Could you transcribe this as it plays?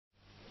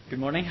Good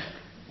morning.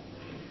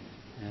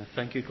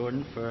 Thank you,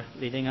 Gordon, for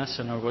leading us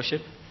in our worship.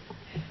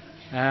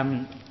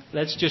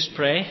 Let's just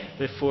pray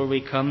before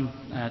we come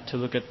to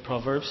look at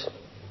Proverbs.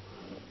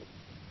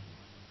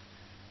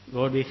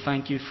 Lord, we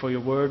thank you for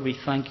your word. We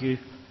thank you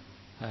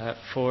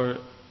for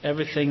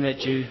everything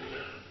that you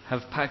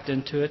have packed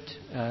into it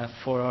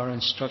for our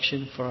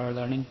instruction, for our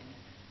learning.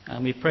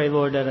 And we pray,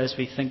 Lord, that as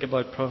we think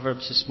about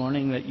Proverbs this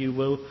morning, that you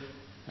will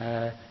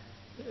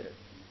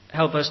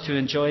help us to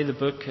enjoy the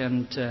book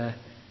and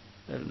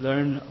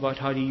learn about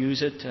how to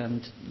use it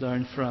and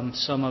learn from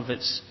some of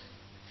its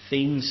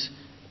themes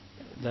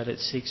that it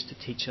seeks to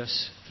teach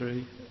us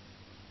through.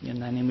 In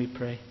thy name we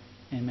pray.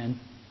 Amen.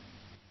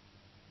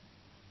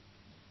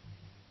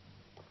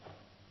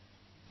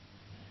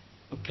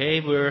 Okay,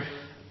 we're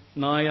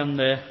now on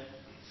the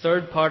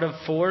third part of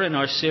 4 in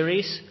our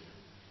series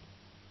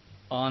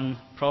on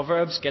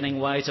Proverbs, getting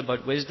wise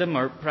about wisdom,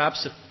 or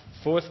perhaps the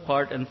fourth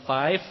part in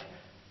 5,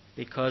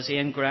 because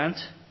Ian Grant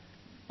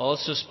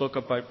also spoke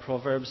about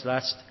Proverbs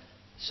last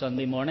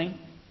Sunday morning.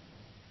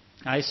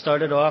 I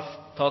started off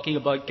talking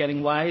about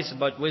getting wise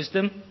about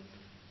wisdom.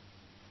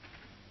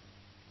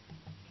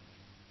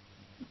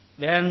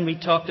 Then we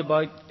talked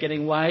about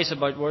getting wise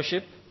about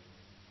worship.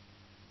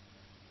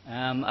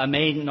 I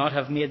may not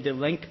have made the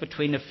link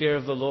between the fear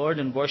of the Lord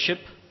and worship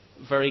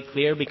very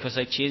clear because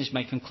I changed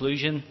my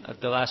conclusion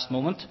at the last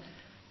moment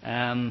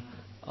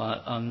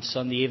on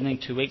Sunday evening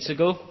 2 weeks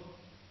ago.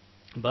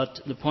 But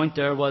the point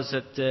there was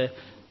that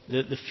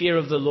the fear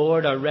of the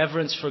Lord, our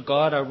reverence for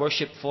God, our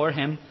worship for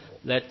Him,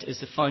 that is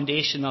the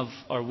foundation of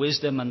our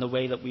wisdom and the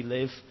way that we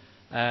live,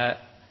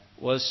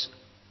 was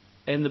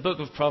in the book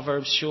of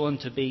Proverbs shown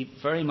to be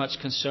very much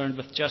concerned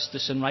with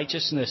justice and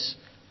righteousness,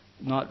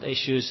 not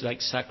issues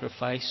like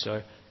sacrifice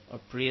or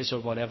praise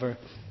or whatever.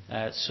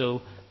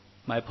 So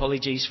my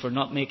apologies for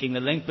not making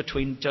the link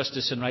between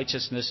justice and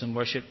righteousness and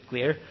worship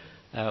clear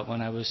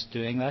when I was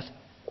doing that.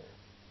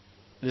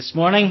 This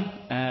morning,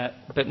 a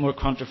bit more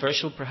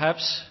controversial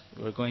perhaps,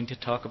 we're going to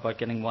talk about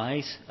getting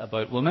wise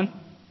about women.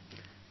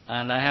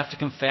 And I have to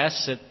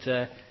confess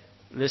that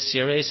this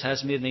series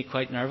has made me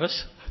quite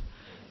nervous,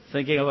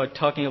 thinking about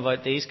talking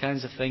about these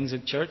kinds of things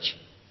in church.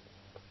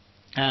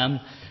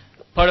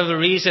 Part of the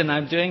reason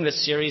I'm doing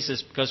this series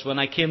is because when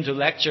I came to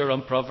lecture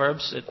on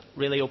Proverbs, it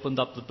really opened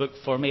up the book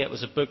for me. It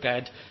was a book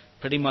I'd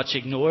pretty much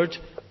ignored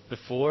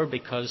before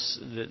because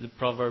the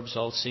Proverbs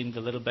all seemed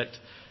a little bit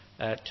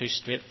too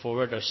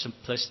straightforward or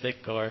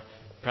simplistic or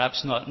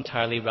perhaps not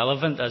entirely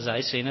relevant as I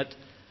seen it.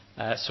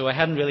 So I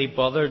hadn't really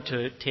bothered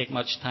to take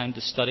much time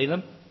to study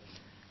them.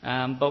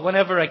 But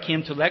whenever I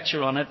came to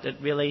lecture on it, it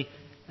really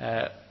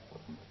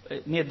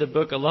it made the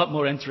book a lot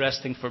more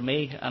interesting for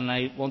me, and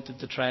I wanted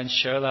to try and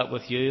share that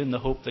with you in the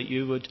hope that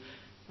you would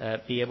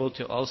be able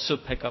to also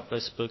pick up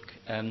this book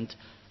and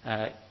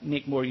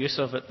make more use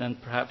of it than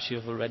perhaps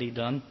you've already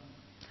done.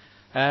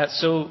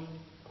 So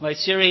my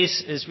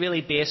series is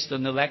really based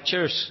on the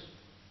lectures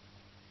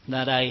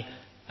that I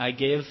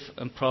gave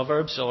in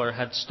Proverbs or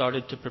had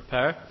started to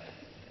prepare.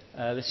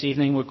 This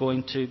evening we're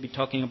going to be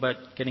talking about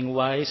getting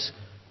wise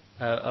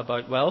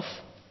about wealth,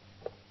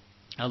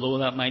 although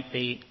that might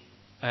be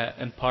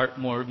in part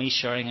more me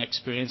sharing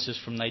experiences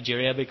from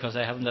Nigeria because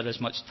I haven't had as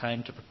much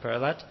time to prepare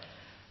that.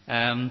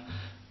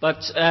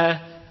 But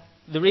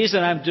the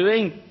reason I'm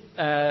doing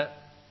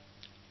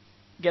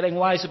getting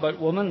wise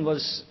about women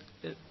was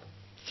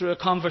through a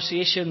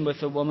conversation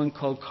with a woman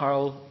called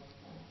Carol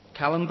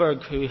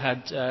Kallenberg, who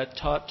had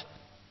taught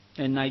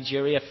in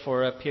Nigeria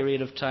for a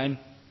period of time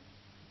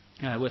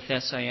with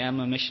SIM,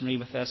 a missionary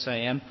with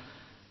SIM,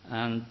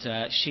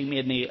 and she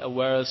made me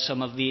aware of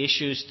some of the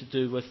issues to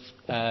do with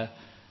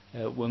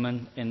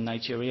women in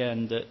Nigeria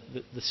and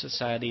the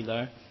society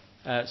there.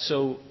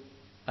 So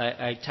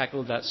I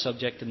tackled that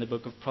subject in the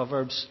book of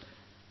Proverbs,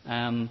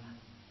 and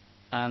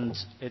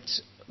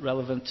it's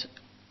relevant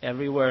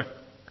everywhere,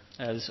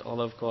 as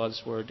all of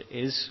God's word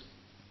is.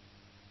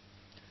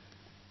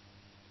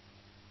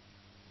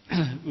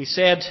 We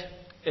said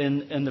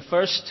in the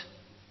first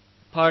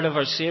part of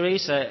our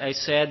series, I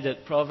said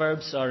that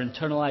Proverbs are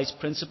internalized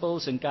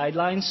principles and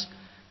guidelines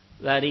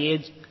that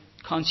aid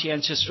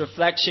conscientious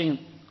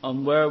reflection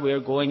on where we're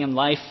going in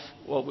life,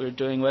 what we're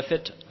doing with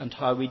it, and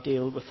how we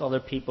deal with other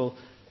people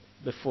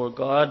before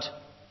God.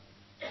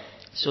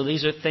 So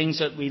these are things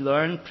that we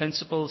learn,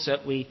 principles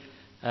that we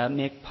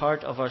make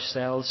part of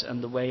ourselves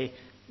and the way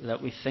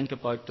that we think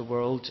about the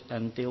world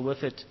and deal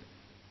with it.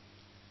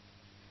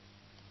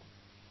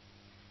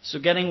 So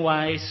getting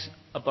wise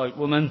about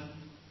women.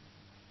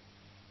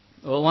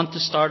 Well, I want to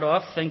start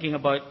off thinking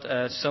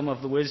about some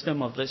of the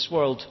wisdom of this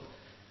world.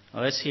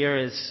 Now, this here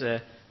is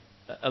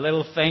a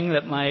little thing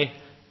that my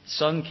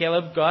son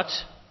Caleb got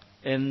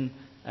in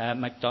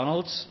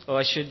McDonald's. Oh,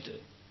 I should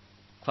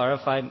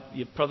clarify,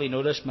 you probably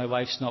noticed my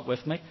wife's not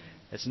with me.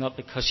 It's not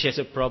because she has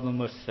a problem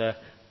with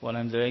what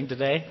I'm doing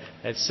today.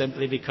 It's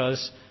simply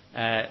because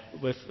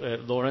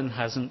Lauren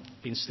hasn't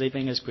been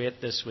sleeping as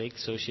great this week,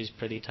 so she's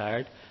pretty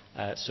tired.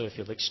 So if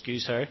you'll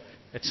excuse her,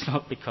 it's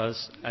not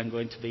because I'm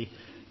going to be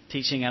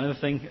teaching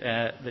anything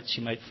that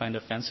she might find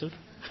offensive.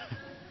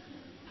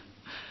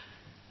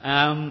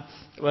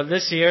 Well,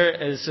 this here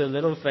is a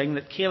little thing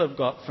that Caleb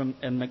got from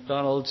in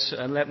McDonald's,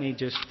 and let me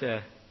just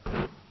share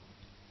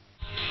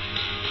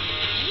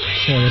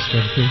this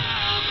with you.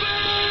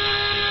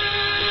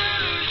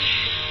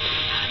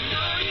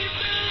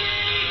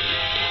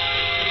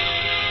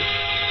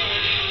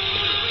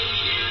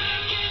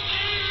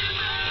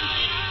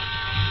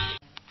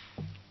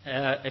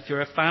 If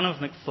you're a fan of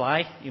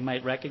McFly, you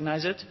might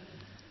recognize it.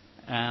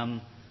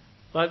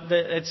 But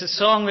it's a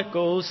song that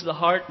goes, "The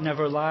heart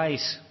never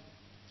lies.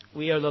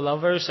 We are the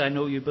lovers, I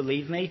know you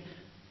believe me,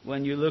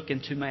 when you look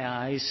into my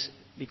eyes,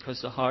 because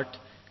the heart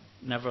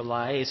never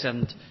lies."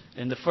 And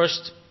in the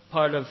first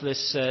part of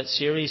this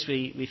series,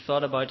 we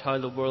thought about how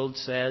the world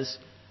says,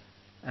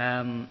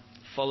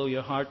 follow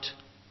your heart,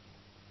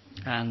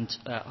 and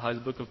how the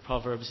book of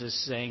Proverbs is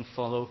saying,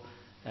 follow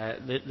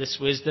this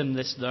wisdom,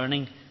 this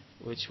learning,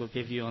 which will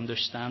give you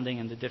understanding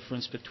and the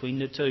difference between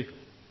the two.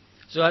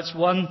 So that's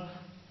one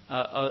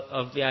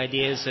of the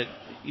ideas, that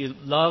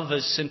love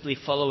is simply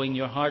following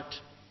your heart.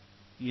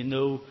 You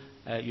know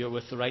you're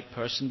with the right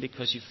person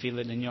because you feel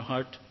it in your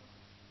heart.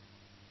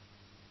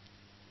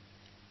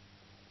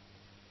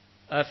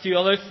 A few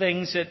other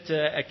things that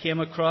I came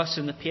across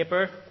in the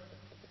paper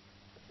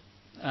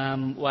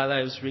while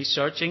I was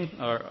researching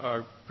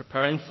or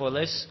preparing for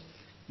this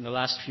in the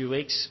last few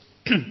weeks.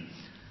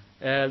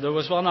 There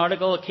was one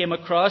article I came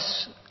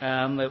across.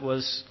 It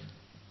was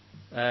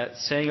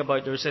saying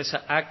about there was this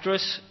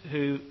actress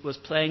who was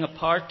playing a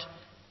part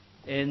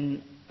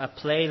in a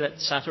play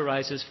that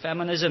satirizes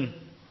feminism.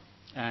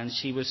 And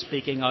she was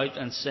speaking out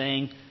and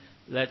saying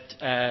that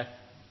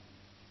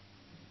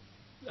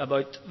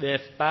about the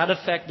bad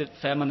effect that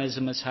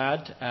feminism has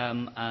had,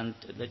 and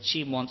that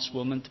she wants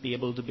women to be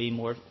able to be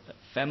more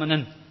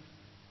feminine,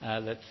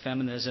 that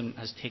feminism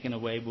has taken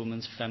away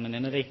women's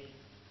femininity.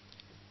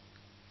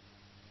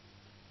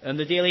 In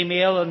the Daily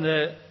Mail on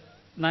the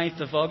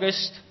 9th of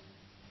August,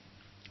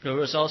 there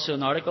was also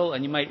an article,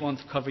 and you might want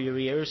to cover your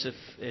ears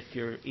if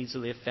you're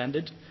easily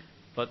offended,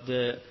 but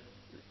the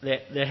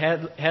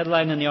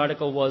headline in the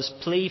article was,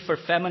 "Plea for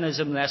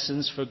Feminism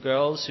Lessons for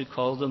Girls Who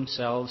Call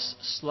Themselves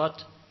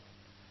Slut."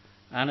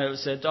 And it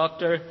was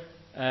Dr.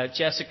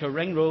 Jessica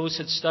Ringrose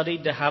had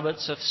studied the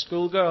habits of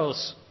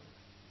schoolgirls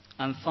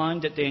and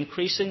found that they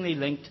increasingly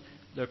linked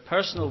their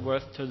personal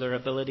worth to their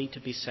ability to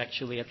be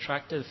sexually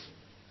attractive.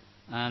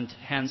 And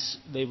hence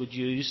they would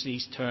use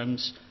these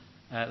terms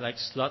like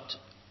slut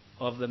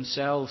of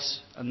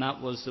themselves, and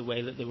that was the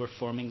way that they were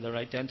forming their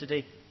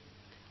identity.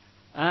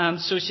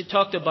 So she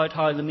talked about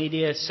how the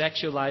media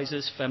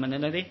sexualizes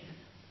femininity,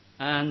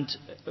 and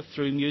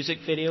through music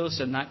videos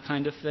and that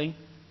kind of thing.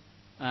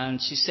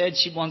 And she said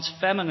she wants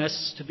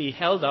feminists to be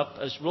held up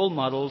as role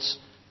models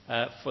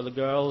for the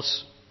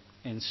girls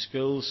in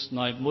schools.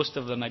 Now, most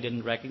of them I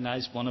didn't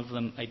recognize. One of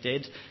them I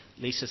did.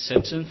 Lisa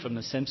Simpson from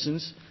The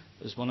Simpsons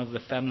was one of the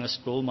feminist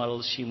role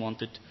models she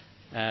wanted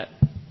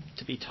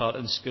to be taught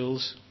in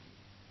schools.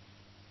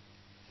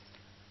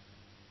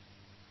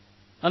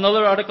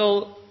 Another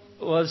article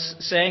was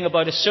saying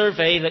about a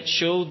survey that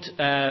showed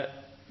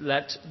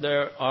that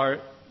there are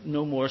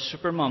no more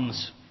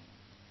supermums.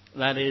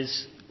 That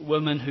is,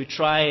 women who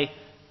try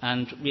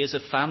and raise a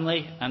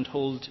family and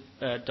hold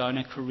down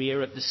a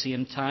career at the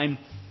same time,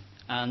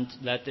 and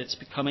that it's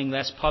becoming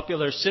less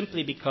popular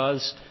simply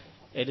because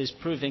it is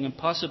proving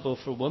impossible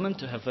for women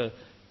to have a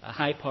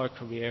high-power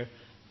career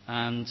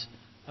and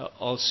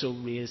also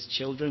raise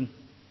children.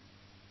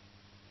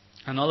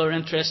 Another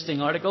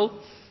interesting article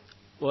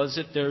was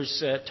that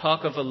there's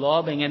talk of a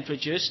law being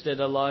introduced that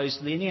allows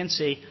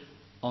leniency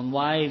on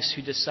wives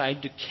who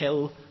decide to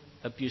kill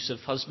abusive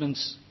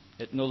husbands.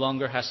 It no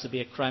longer has to be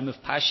a crime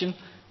of passion.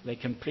 They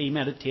can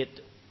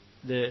premeditate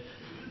the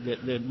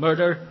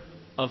murder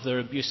of their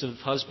abusive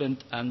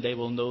husband, and they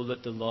will know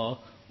that the law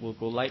will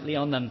go lightly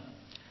on them.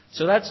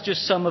 So that's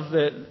just some of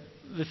the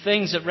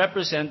things that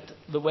represent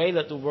the way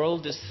that the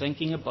world is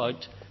thinking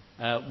about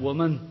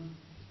women.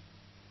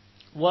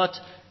 What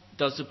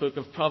does the book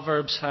of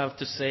Proverbs have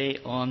to say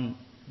on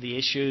the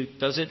issue?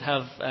 Does it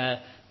have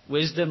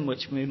wisdom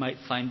which we might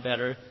find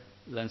better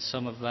than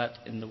some of that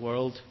in the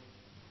world?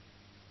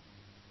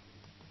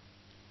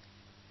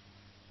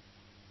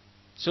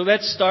 So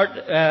let's start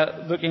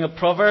looking at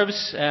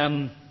Proverbs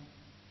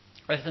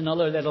with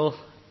another little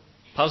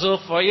puzzle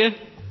for you.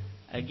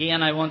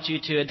 Again, I want you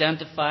to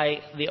identify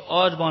the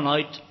odd one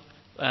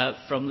out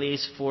from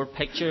these four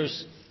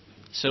pictures.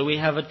 So we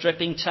have a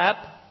dripping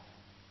tap.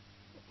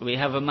 We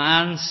have a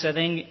man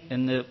sitting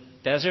in the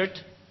desert.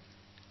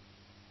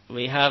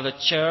 We have a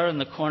chair in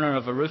the corner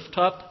of a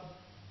rooftop.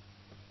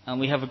 And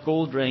we have a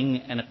gold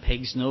ring in a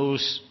pig's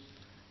nose.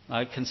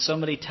 Now, can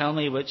somebody tell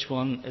me which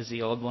one is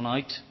the odd one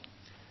out?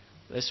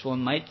 This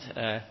one might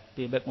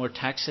be a bit more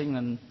taxing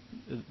than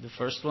the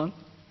first one.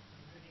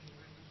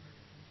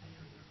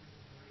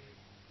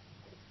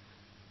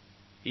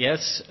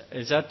 Yes,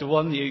 is that the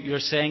one you're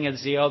saying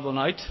is the odd one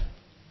out?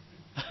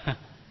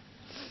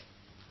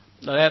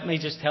 Now let me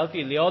just help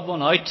you. The odd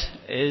one out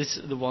is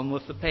the one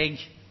with the pig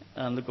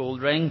and the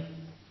gold ring.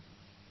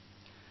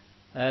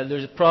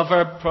 There's a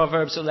proverb,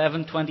 Proverbs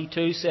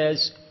 11:22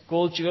 says,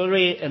 "Gold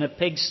jewellery in a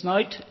pig's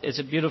snout is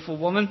a beautiful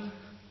woman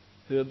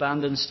who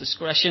abandons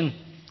discretion."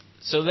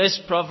 So this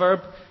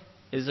proverb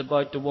is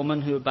about the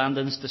woman who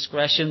abandons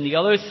discretion. The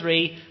other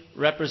three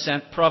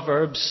represent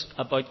proverbs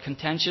about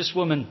contentious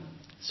women.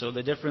 So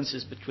the difference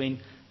is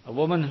between a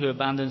woman who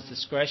abandons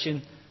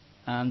discretion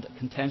and a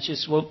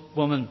contentious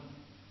woman.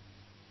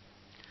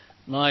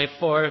 Now,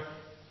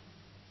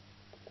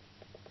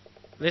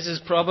 this is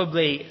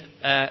probably,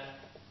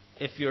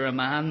 if you're a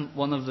man,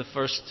 one of the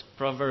first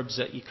proverbs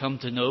that you come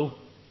to know.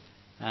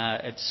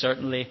 It's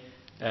certainly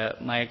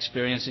my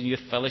experience in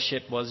youth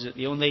fellowship was that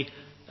the only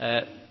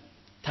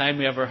time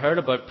we ever heard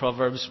about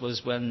Proverbs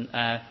was when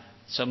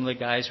some of the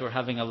guys were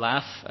having a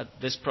laugh at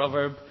this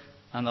proverb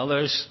and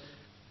others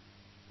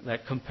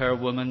that compare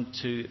women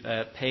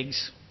to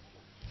pigs.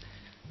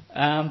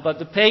 But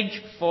the pig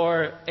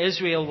for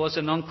Israel was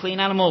an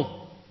unclean animal.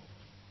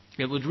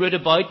 It would root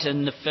about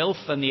in the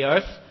filth and the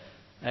earth,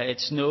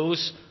 its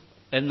nose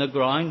in the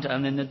ground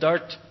and in the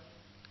dirt.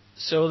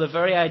 So the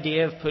very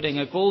idea of putting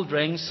a gold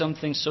ring,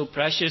 something so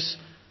precious,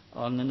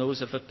 on the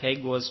nose of a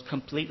pig was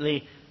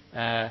completely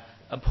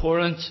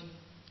abhorrent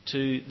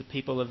to the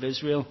people of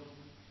Israel.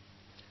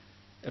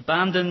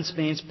 Abandons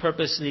means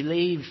purposely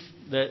leave.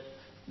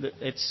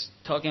 It's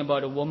talking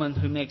about a woman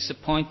who makes a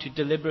point to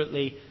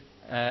deliberately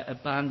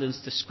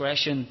abandons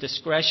discretion.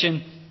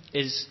 Discretion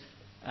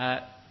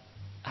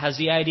has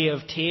the idea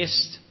of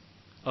taste,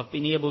 of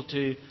being able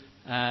to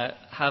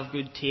have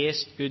good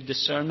taste, good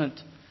discernment,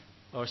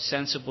 or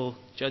sensible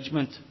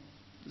judgment.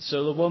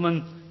 So the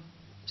woman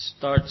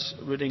starts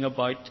rooting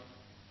about,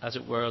 as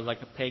it were,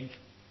 like a pig.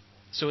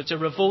 So it's a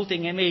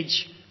revolting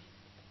image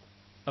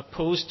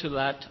opposed to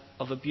that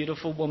of a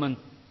beautiful woman.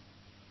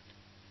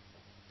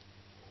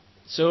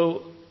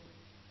 So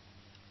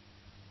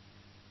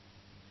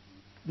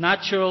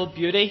natural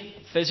beauty,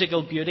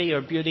 physical beauty,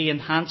 or beauty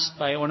enhanced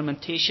by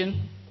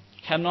ornamentation,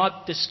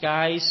 cannot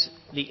disguise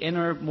the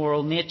inner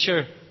moral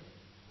nature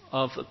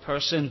of a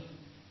person.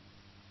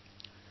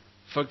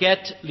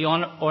 Forget the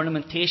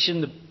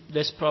ornamentation,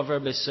 this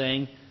proverb is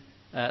saying,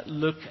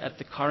 look at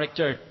the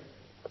character.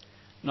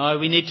 Now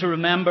we need to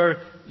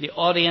remember the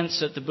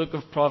audience that the book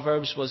of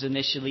Proverbs was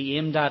initially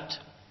aimed at.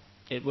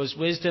 It was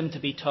wisdom to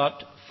be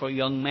taught for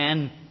young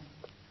men.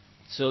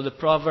 So the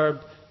proverb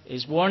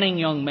is warning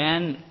young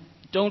men,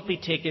 don't be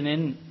taken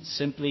in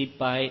simply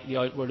by the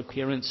outward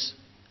appearance,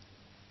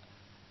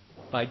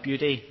 by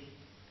beauty.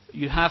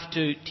 You have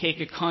to take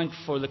account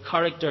for the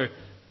character,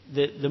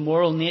 the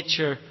moral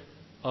nature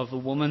of a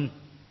woman.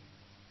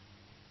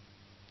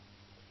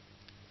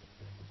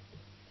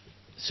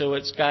 So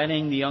it's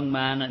guiding the young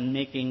man and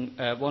making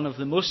one of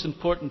the most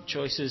important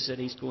choices that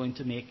he's going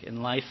to make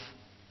in life.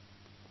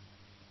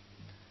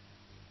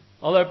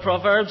 Other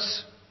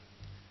proverbs,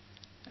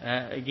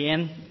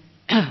 again,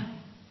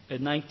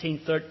 in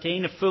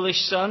 1913, a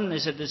foolish son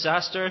is a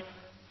disaster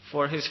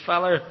for his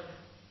father.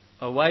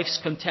 A wife's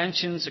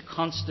contention's a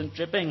constant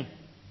dripping.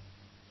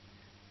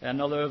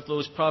 Another of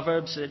those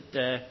proverbs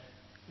that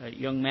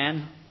young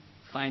men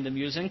find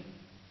amusing.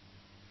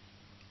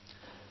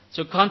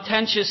 So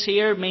contentious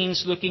here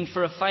means looking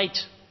for a fight,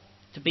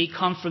 to be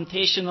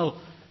confrontational,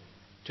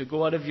 to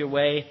go out of your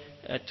way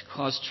to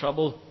cause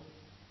trouble.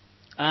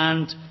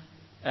 And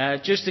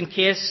just in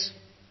case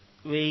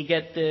we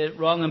get the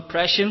wrong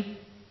impression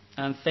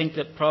and think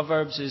that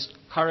Proverbs is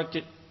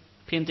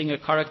painting a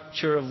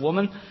caricature of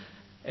woman,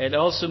 it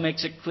also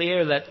makes it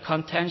clear that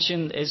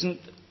contention isn't,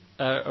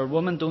 or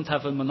women don't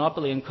have a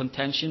monopoly in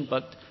contention,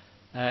 but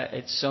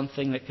it's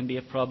something that can be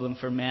a problem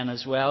for men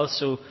as well.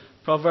 So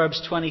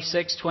Proverbs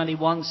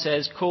 26:21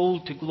 says, coal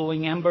to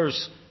glowing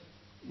embers,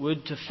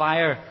 wood to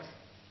fire.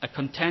 A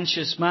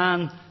contentious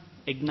man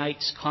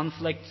ignites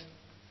conflict.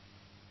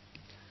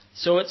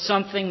 So it's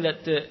something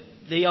that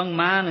the young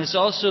man is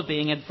also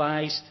being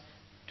advised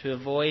to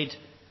avoid.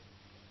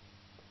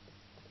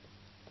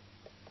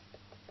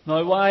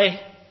 Now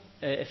why,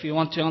 if you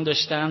want to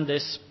understand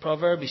this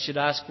proverb, you should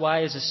ask,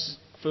 why is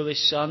a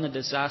foolish son a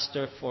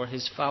disaster for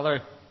his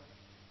father?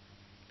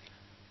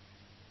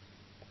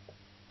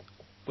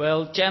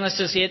 Well,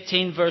 Genesis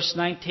 18 verse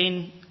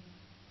 19,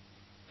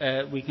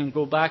 we can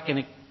go back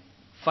and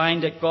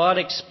find that God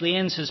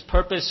explains His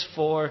purpose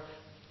for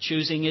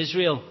choosing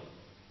Israel.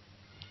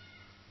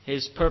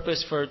 His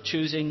purpose for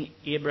choosing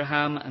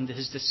Abraham and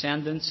his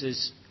descendants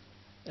is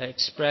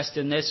expressed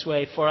in this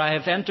way: for I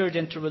have entered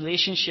into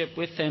relationship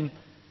with him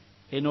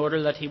in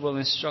order that he will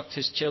instruct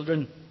his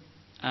children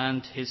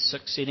and his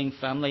succeeding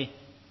family,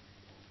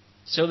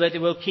 so that they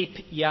will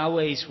keep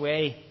Yahweh's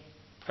way,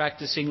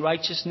 practicing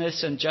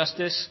righteousness and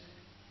justice,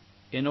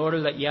 in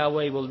order that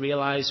Yahweh will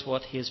realize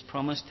what He has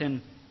promised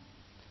him.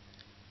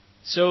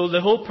 So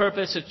the whole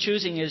purpose of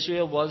choosing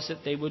Israel was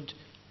that they would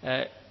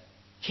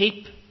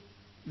keep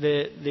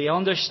the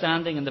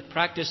understanding and the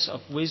practice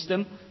of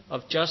wisdom,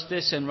 of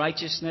justice and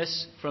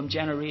righteousness from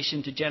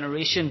generation to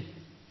generation.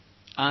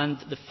 And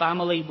the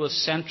family was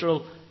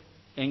central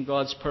in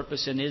God's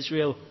purpose in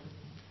Israel,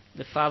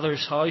 the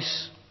father's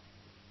house.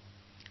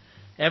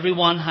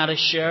 Everyone had a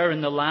share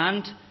in the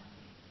land,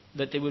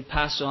 that they would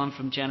pass on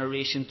from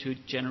generation to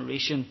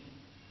generation.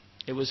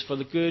 It was for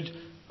the good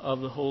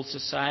of the whole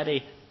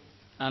society.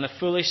 And a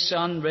foolish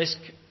son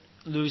risked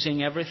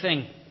losing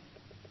everything.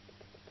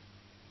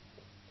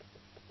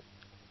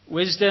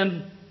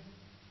 Wisdom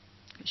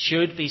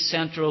should be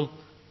central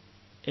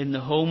in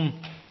the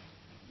home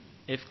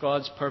if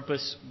God's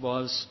purpose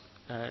was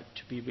to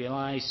be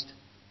realized.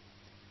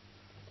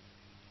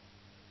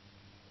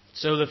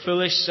 So the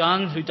foolish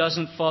son who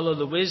doesn't follow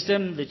the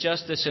wisdom, the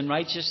justice and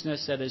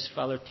righteousness that his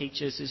father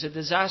teaches is a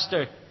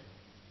disaster.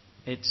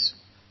 It's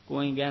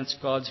going against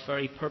God's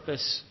very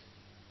purpose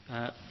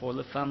for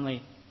the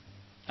family.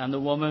 And the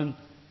woman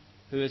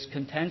who is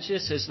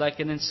contentious is like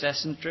an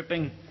incessant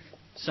dripping,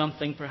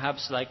 something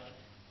perhaps like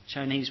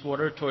Chinese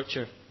water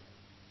torture.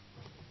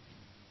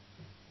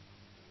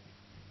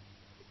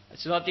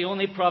 It's not the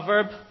only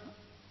proverb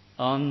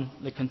on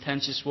the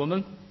contentious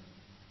woman.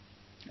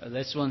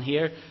 This one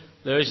here.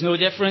 There is no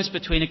difference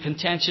between a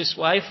contentious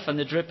wife and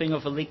the dripping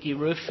of a leaky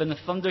roof in a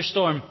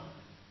thunderstorm.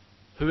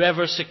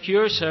 Whoever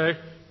secures her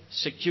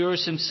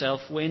secures himself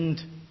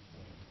wind.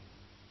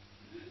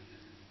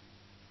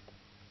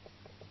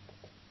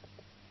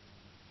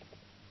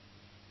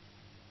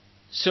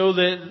 So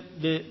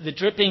the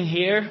dripping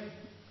here,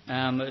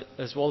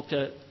 as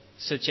Walter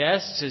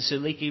suggests, is a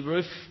leaky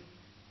roof.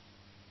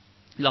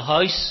 The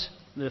house,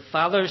 the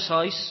father's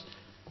house,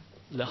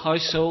 the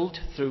household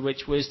through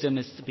which wisdom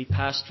is to be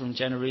passed from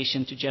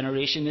generation to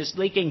generation is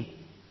leaking.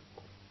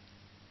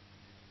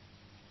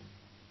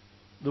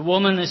 The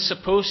woman is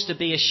supposed to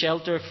be a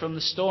shelter from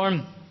the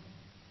storm.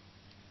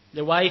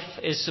 The wife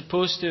is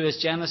supposed to, as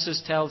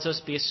Genesis tells us,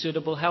 be a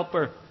suitable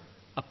helper,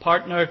 a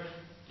partner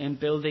in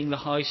building the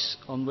house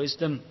on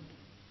wisdom.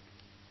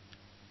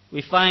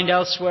 We find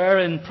elsewhere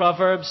in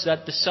Proverbs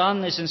that the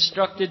son is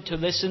instructed to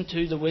listen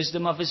to the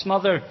wisdom of his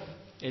mother.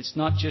 It's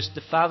not just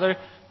the father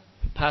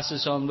who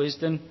passes on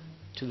wisdom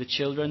to the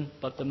children,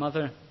 but the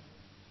mother.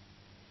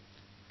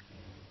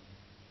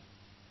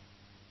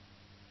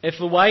 If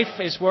the wife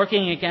is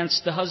working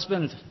against the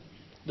husband,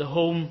 the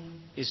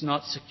home is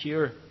not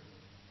secure.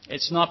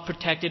 It's not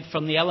protected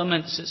from the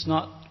elements. It's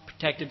not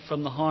protected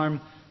from the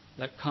harm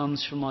that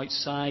comes from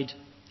outside.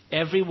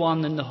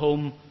 Everyone in the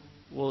home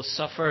will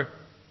suffer.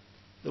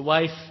 The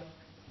wife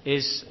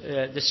is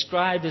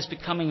described as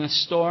becoming a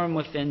storm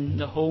within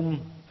the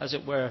home, as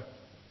it were.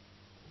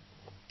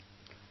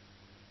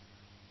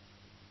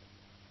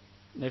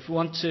 If we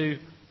want to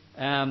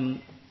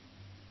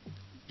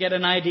get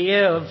an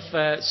idea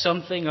of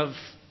something of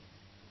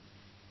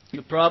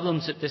the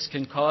problems that this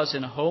can cause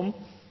in a home,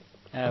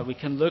 we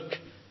can look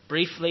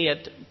briefly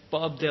at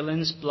Bob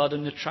Dylan's Blood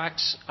on the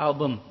Tracks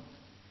album.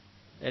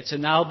 It's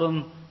an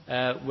album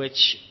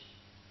which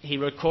he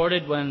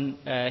recorded when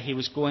he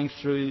was going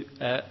through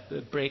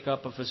the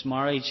breakup of his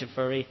marriage, a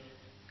very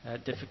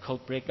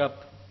difficult breakup.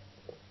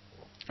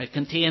 It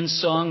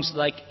contains songs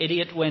like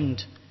Idiot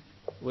Wind,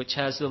 which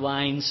has the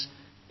lines,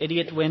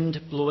 "Idiot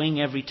wind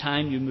blowing every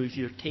time you move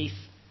your teeth.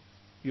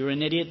 You're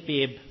an idiot,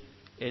 babe.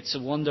 It's a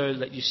wonder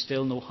that you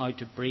still know how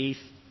to breathe."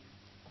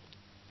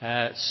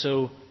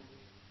 So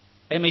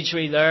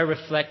imagery there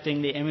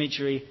reflecting the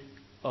imagery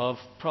of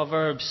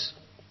Proverbs.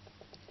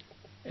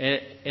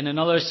 In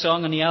another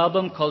song on the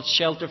album called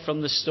Shelter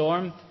from the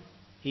Storm,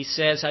 he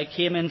says, "I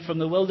came in from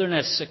the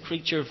wilderness, a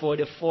creature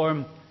void of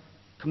form.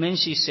 Come in,"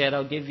 she said,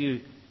 "I'll give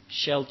you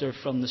shelter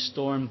from the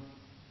storm."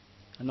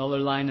 Another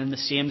line in the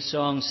same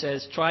song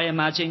says, "Try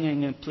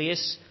imagining a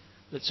place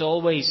that's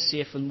always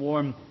safe and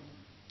warm.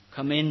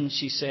 Come in,"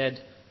 she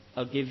said,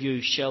 "I'll give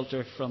you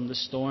shelter from the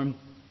storm."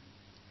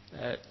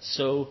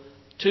 So,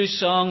 two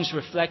songs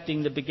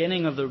reflecting the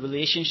beginning of the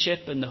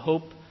relationship and the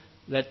hope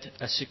that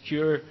a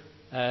secure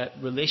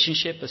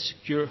relationship, a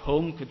secure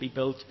home could be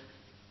built,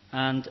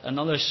 and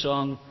another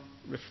song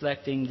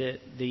reflecting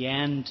the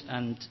end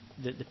and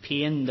the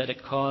pain that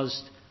it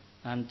caused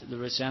and the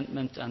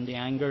resentment and the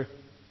anger.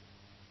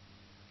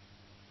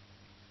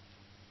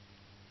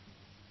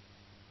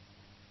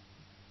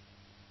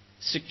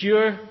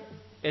 Secure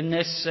in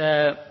this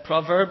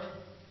proverb,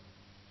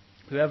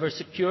 whoever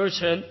secures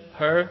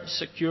her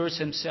secures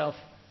himself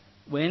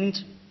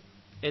wind.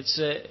 It's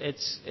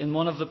in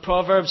one of the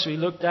proverbs we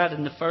looked at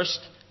in the first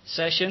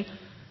session.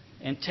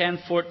 In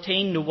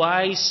 10:14, the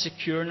wise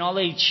secure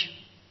knowledge.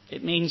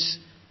 It means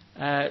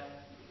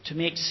to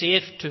make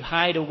safe, to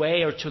hide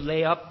away, or to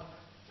lay up,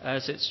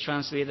 as it's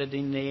translated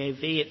in the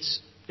AV.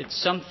 It's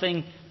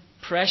something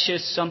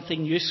precious,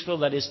 something useful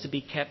that is to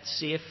be kept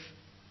safe.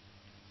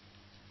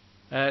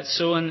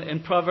 So in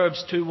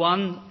Proverbs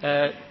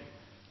 2:1,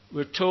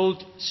 we're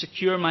told,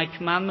 "Secure my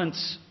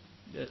commandments."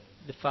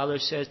 The father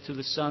says to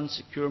the son,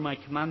 "Secure my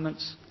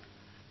commandments."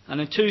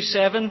 And in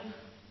 2:7,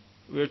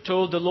 we're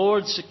told, "The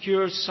Lord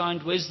secures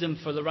sound wisdom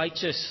for the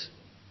righteous."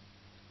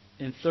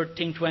 In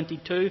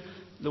 13:22,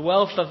 "The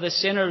wealth of the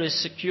sinner is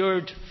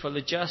secured for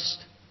the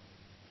just."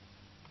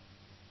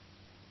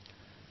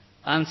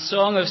 And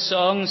Song of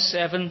Songs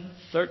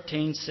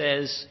 7:13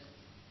 says,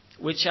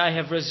 "Which I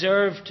have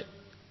reserved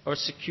or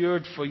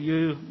secured for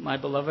you, my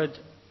beloved."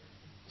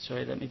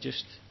 Sorry, let me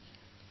just...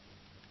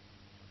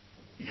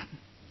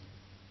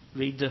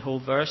 read the whole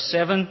verse.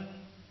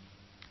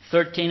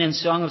 7:13 in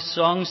Song of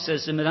Songs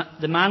says,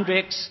 the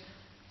mandrakes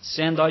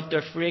send out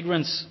their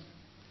fragrance,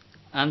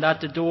 and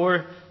at the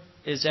door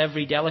is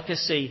every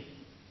delicacy,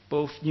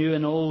 both new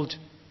and old,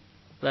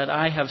 that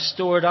I have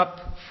stored up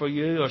for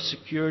you or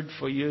secured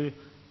for you,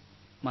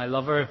 my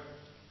lover.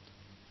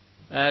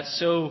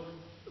 So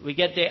we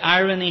get the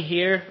irony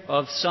here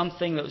of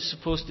something that was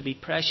supposed to be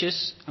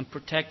precious and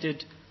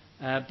protected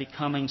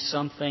becoming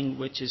something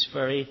which is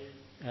very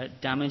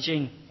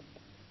damaging.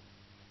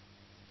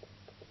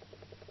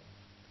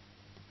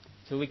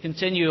 So we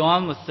continue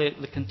on with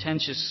the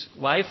contentious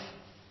wife.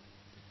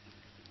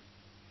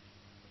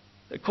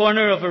 The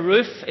corner of a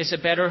roof is a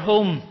better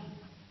home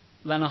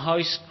than a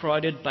house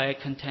crowded by a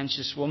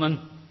contentious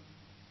woman.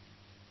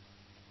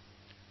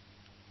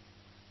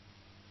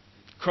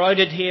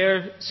 Crowded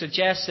here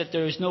suggests that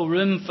there is no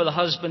room for the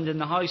husband in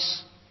the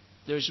house.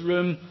 There's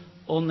room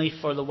only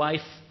for the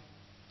wife.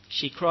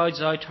 She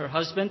crowds out her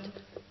husband,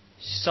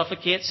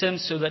 suffocates him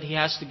so that he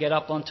has to get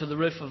up onto the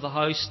roof of the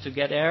house to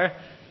get air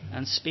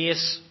and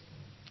space.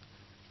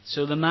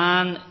 So the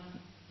man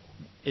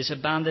is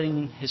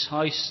abandoning his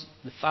house,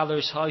 the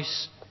father's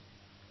house.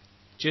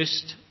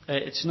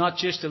 It's not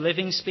just a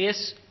living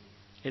space,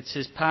 it's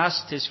his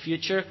past, his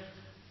future,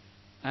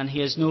 and he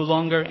has no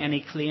longer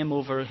any claim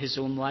over his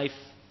own life.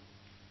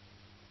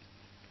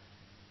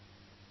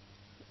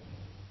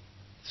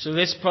 So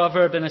this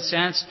proverb, in a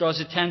sense, draws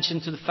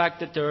attention to the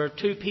fact that there are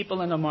two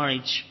people in a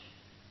marriage,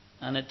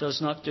 and it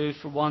does not do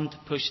for one to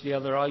push the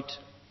other out.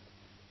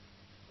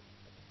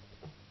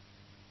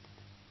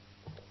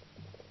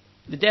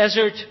 The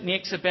desert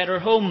makes a better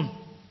home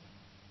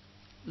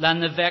than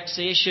the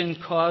vexation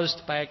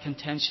caused by a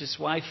contentious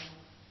wife.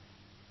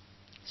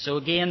 So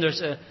again,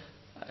 there's a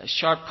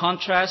sharp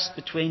contrast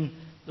between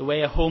the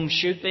way a home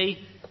should be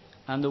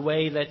and the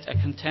way that a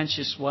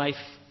contentious wife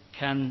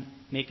can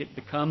make it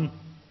become.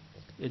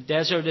 The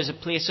desert is a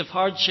place of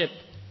hardship.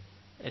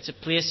 It's a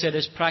place that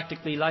is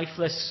practically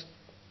lifeless.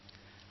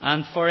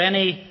 And for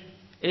any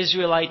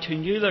Israelite who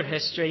knew their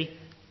history,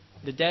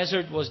 the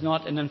desert was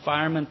not an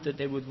environment that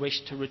they would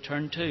wish to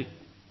return to.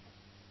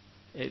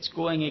 It's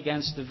going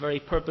against the very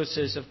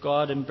purposes of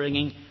God in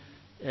bringing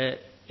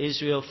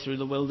Israel through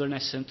the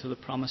wilderness into the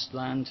promised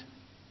land.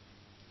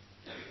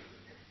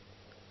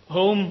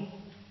 Home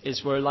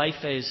is where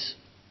life is.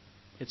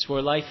 It's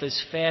where life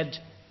is fed,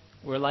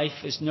 where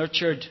life is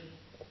nurtured,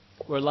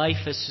 where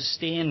life is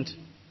sustained,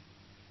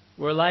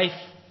 where life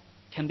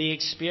can be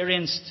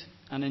experienced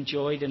and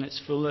enjoyed in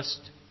its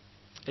fullest.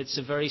 It's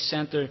the very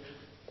centre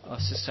of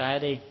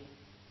society.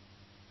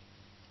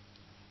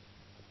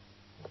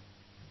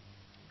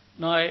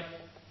 Now,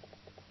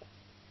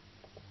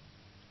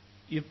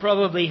 you've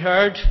probably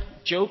heard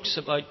jokes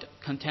about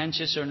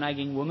contentious or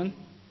nagging women.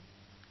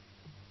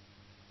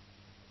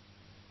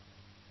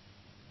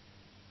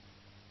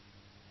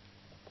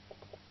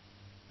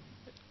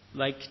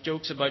 Like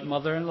jokes about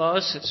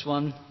mother-in-laws, it's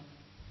one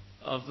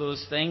of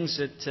those things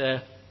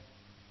that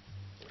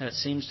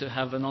seems to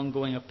have an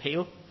ongoing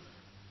appeal.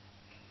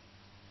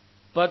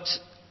 But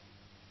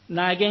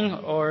nagging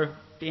or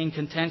being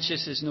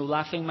contentious is no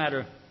laughing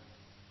matter.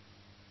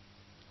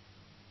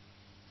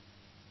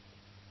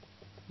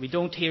 We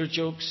don't hear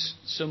jokes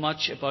so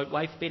much about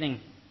wife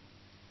beating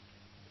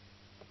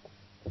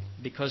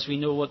because we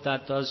know what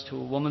that does to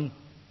a woman.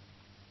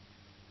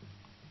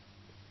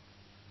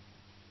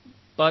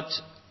 But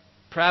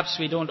perhaps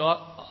we don't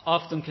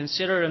often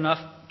consider enough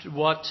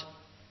what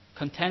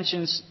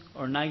contentions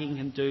or nagging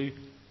can do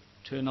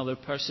to another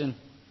person.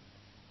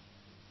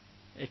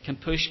 It can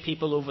push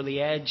people over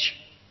the edge.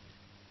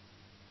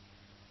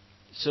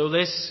 So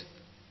this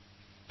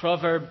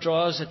proverb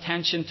draws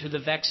attention to the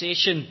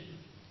vexation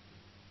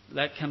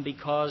that can be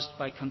caused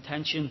by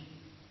contention.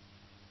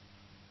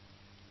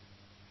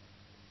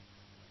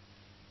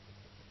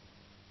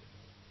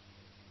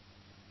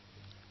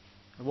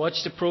 I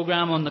watched a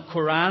program on the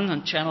Quran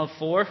on Channel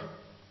 4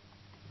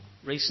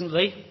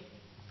 recently,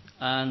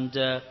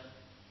 and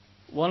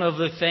one of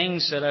the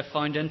things that I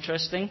found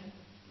interesting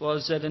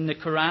was that in the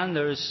Quran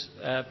there is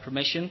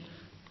permission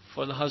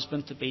for the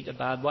husband to beat a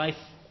bad wife.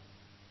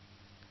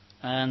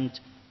 And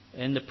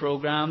in the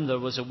program there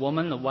was a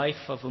woman, a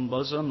wife of a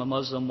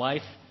Muslim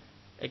wife,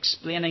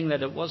 explaining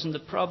that it wasn't a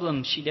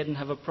problem. She didn't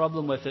have a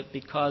problem with it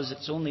because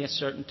it's only a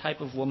certain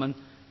type of woman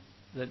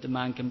that the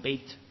man can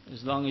beat.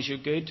 As long as you're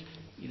good,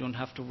 you don't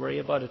have to worry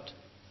about it.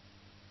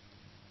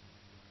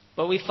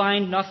 But we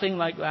find nothing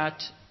like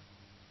that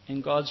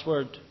in God's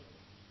Word.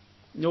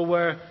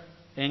 Nowhere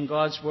in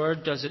God's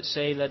Word does it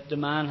say that the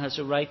man has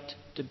a right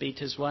to beat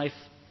his wife.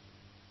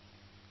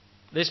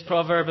 This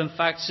proverb, in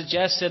fact,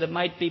 suggests that it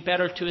might be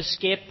better to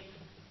escape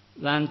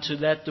than to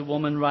let the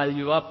woman rile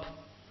you up.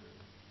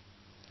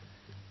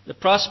 The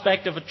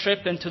prospect of a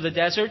trip into the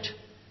desert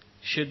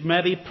should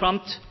maybe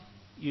prompt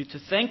you to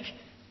think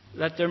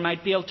that there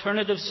might be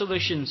alternative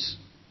solutions.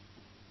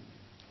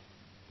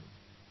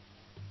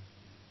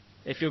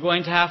 If you're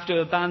going to have to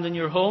abandon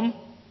your home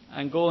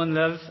and go and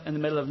live in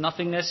the middle of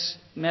nothingness,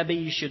 maybe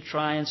you should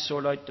try and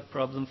sort out the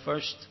problem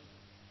first.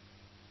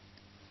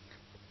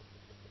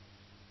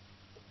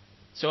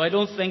 So I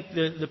don't think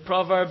the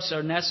Proverbs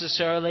are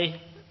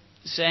necessarily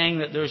saying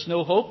that there's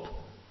no hope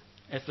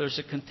if there's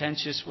a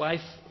contentious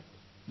wife,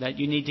 that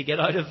you need to get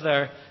out of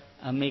there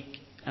and make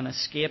an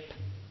escape.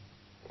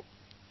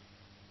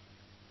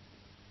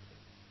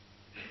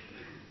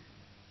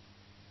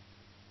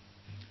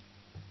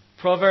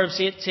 Proverbs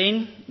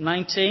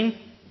 18:19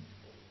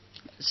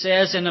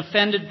 says, "An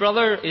offended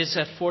brother is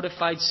a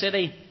fortified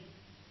city.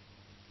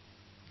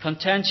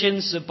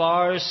 Contentions the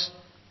bars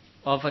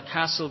of a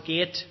castle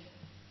gate."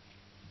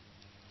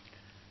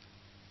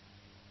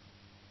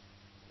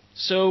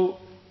 So,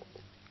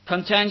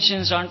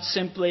 contentions don't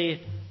simply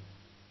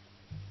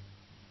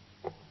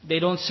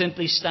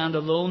stand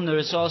alone. There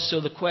is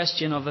also the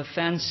question of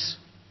offence.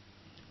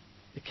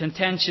 The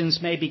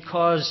contentions may be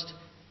caused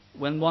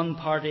when one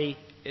party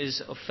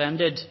is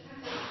offended.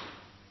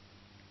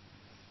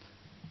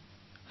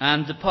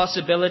 And the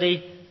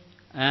possibility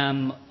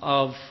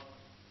of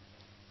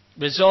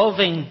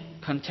resolving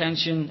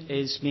contention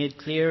is made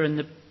clear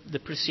in the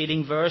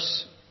preceding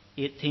verse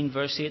 18,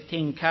 verse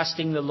 18.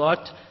 "Casting the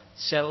lot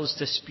settles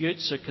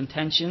disputes or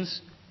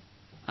contentions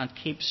and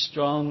keeps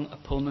strong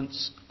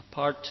opponents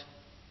apart."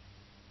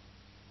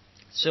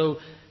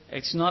 So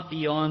it's not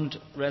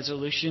beyond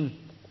resolution.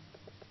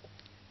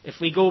 If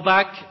we go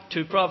back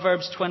to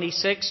Proverbs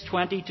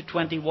 26:20 to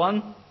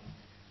 21,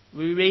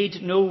 we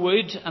read, "No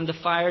wood and the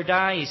fire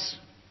dies.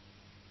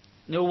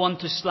 No one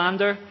to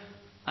slander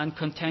and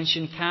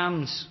contention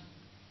calms.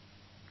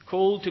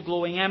 Coal to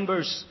glowing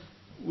embers,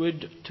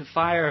 wood to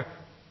fire.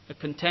 A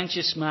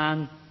contentious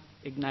man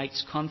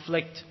ignites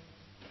conflict."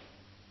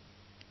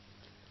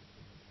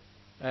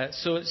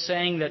 So it's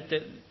saying that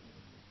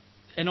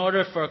in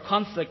order for a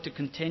conflict to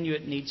continue,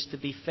 it needs to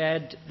be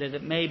fed, that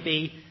it may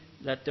be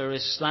that there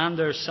is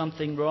slander,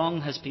 something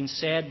wrong has been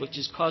said which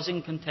is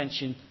causing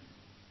contention,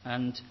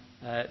 and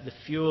the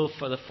fuel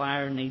for the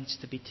fire needs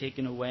to be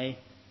taken away.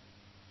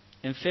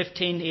 In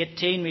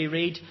 15:18 we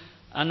read,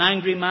 "An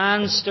angry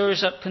man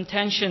stirs up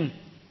contention,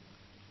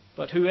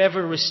 but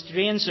whoever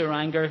restrains their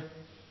anger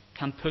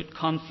can put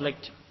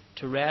conflict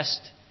to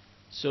rest."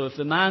 So if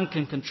the man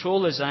can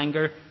control his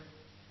anger,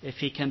 if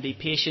he can be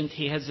patient,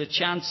 he has the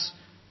chance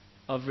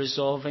of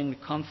resolving the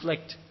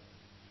conflict.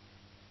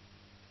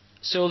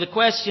 So the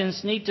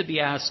questions need to be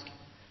asked: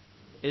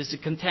 is the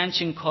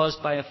contention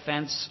caused by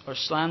offence or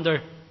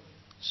slander?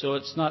 So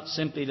it's not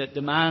simply that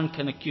the man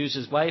can accuse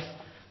his wife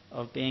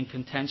of being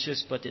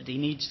contentious, but that he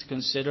needs to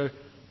consider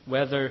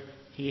whether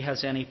he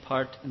has any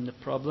part in the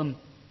problem.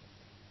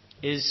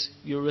 Is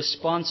your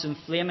response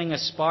inflaming a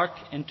spark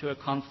into a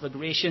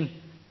conflagration?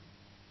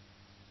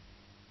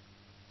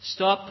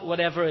 Stop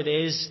whatever it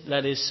is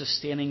that is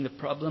sustaining the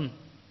problem.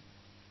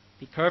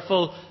 Be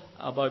careful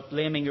about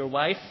blaming your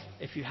wife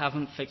if you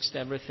haven't fixed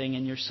everything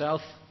in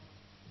yourself.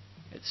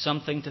 It's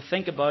something to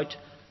think about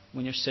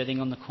when you're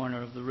sitting on the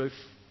corner of the roof.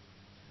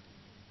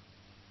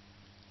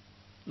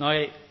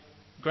 Now,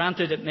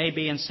 granted, it may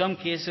be in some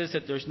cases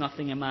that there's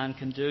nothing a man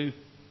can do,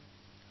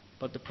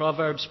 but the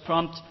Proverbs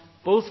prompt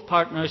both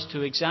partners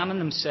to examine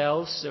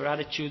themselves, their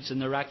attitudes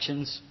and their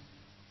actions,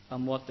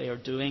 and what they are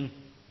doing.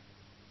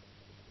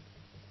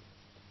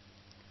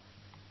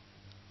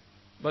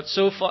 But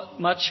so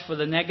much for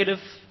the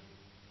negative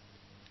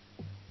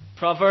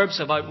Proverbs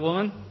about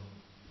women.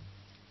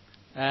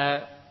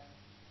 There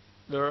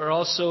are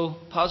also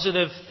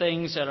positive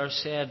things that are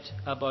said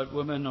about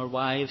women or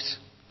wives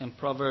in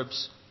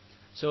Proverbs.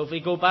 So if we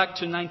go back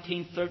to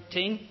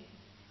 19:13,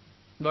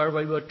 where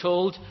we were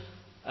told,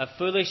 "A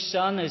foolish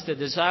son is the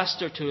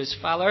disaster to his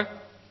father,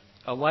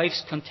 a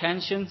wife's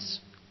contentions,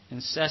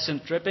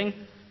 incessant dripping,"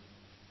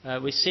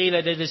 we see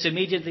that it is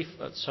immediately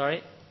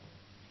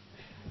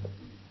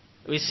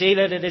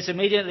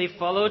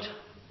followed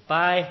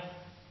by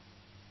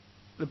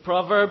the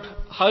proverb,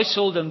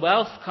 "Household and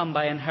wealth come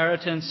by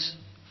inheritance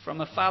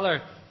from a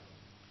father,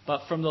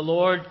 but from the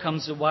Lord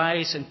comes a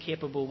wise and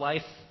capable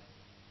wife."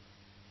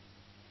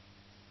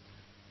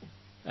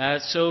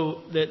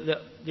 So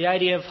the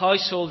idea of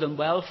household and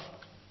wealth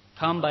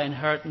come by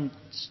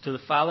inheritance to the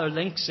father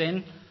links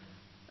in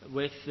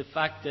with the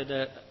fact that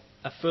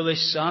a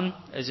foolish son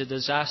is a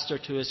disaster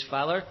to his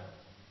father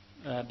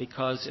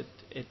because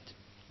it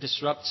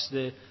disrupts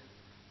the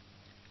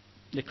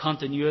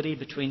continuity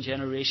between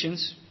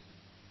generations.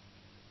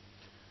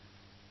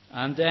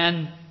 And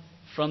then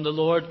from the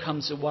Lord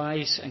comes a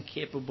wise and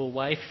capable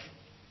wife.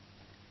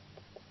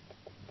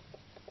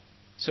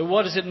 So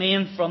what does it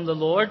mean from the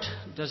Lord?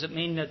 Does it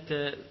mean that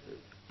the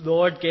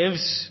Lord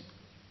gives,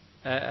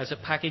 as a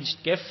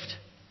packaged gift,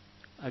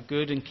 a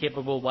good and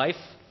capable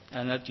wife,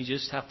 and that you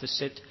just have to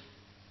sit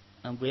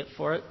and wait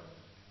for it?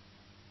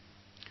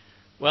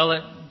 Well,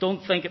 I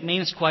don't think it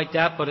means quite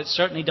that, but it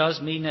certainly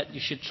does mean that you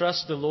should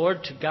trust the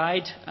Lord to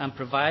guide and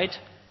provide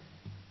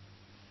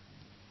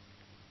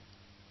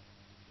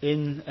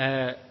in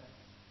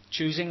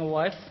choosing a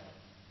wife.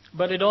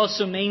 But it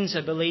also means,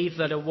 I believe,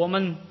 that a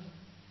woman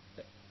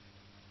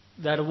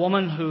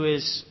who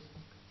is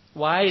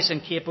wise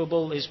and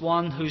capable is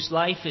one whose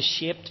life is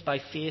shaped by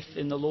faith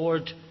in the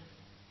Lord,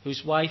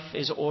 whose wife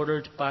is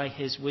ordered by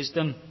His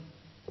wisdom.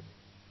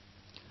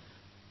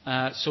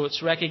 So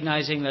it's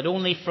recognizing that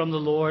only from the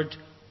Lord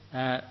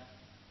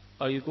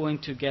are you going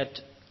to get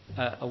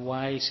a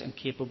wise and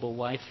capable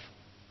wife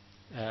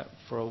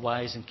for a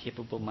wise and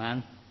capable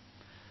man.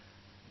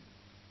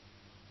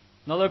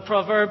 Another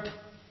proverb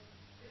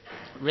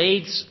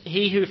reads,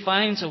 "He who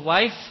finds a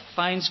wife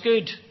finds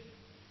good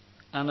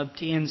and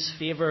obtains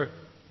favour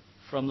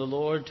from the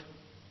Lord."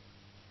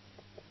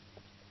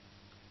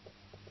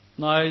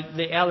 Now,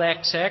 the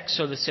LXX,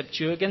 or the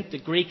Septuagint, the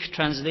Greek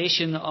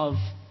translation of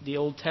the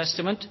Old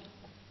Testament,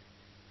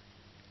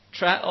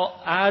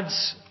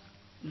 adds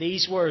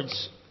these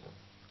words: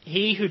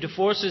 "He who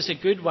divorces a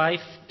good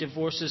wife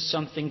divorces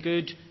something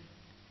good,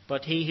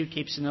 but he who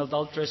keeps an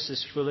adulteress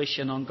is foolish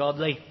and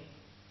ungodly."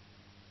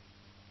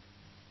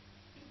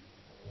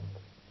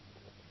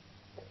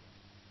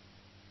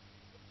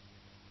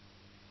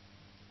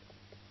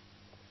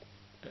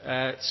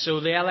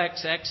 So the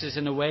LXX is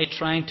in a way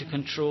trying to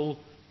control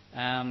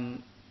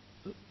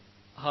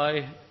how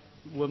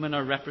women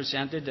are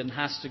represented, and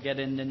has to get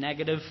in the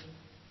negative,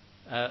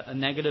 a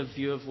negative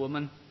view of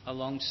women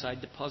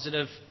alongside the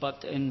positive.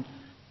 But in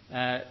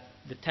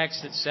the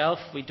text itself,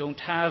 we don't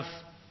have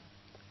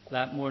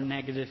that more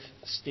negative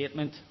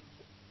statement.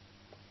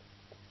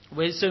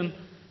 Wisdom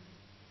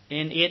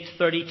in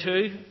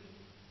 8:32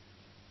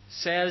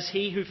 says,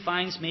 "He who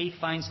finds me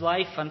finds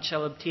life and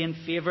shall obtain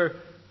favour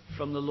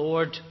from the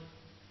Lord."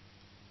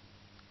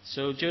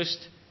 So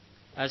just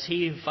as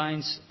he who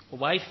finds a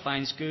wife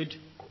finds good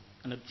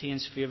and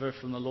obtains favour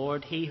from the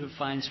Lord, he who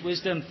finds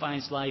wisdom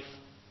finds life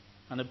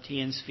and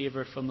obtains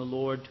favour from the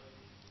Lord.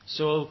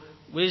 So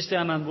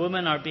wisdom and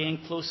woman are being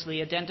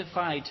closely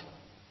identified.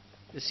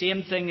 The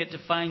same thing that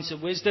defines the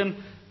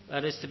wisdom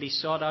that is to be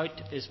sought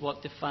out is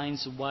what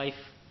defines the wife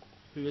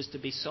who is to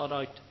be sought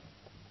out.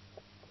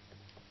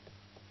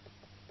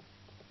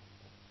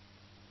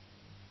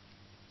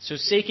 So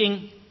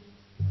seeking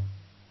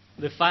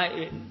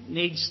it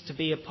needs to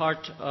be a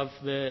part of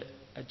the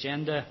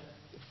agenda.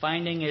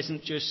 Finding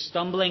isn't just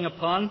stumbling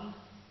upon.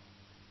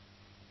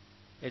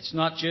 It's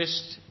not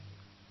just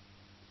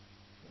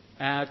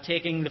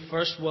taking the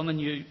first woman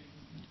you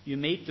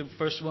meet, the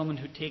first woman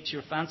who takes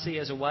your fancy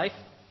as a wife.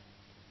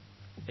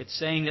 It's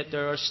saying that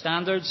there are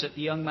standards that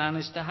the young man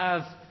is to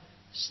have,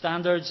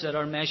 standards that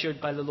are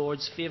measured by the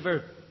Lord's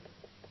favour.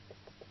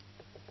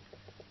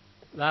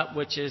 That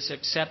which is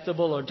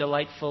acceptable or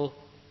delightful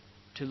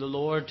to the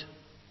Lord.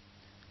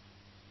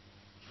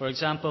 For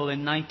example,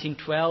 in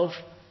 1912,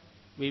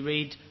 we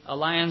read, "A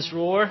lion's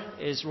roar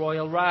is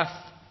royal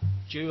wrath,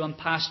 dew on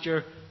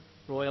pasture,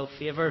 royal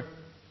favour."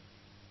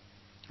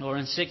 Or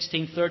in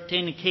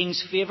 1613, "A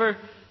king's favour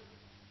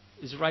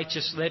is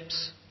righteous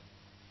lips,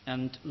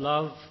 and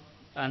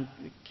the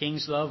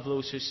kings love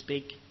those who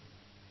speak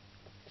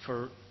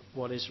for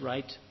what is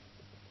right."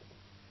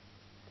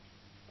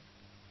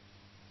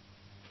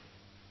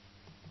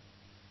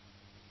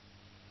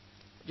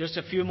 Just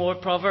a few more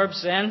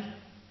proverbs then.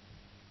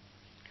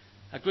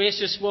 "A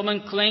gracious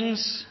woman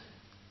clings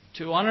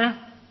to honour,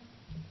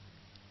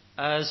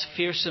 as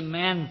fearsome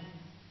men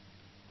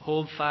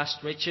hold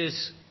fast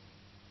riches."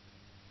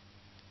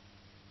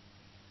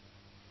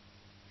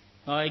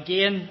 Now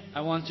again,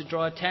 I want to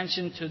draw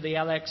attention to the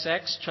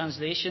LXX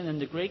translation in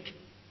the Greek.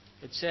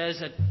 It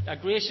says that a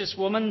gracious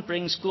woman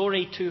brings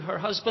glory to her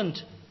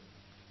husband,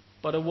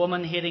 but a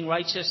woman hating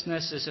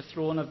righteousness is a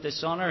throne of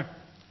dishonour.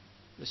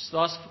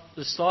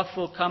 The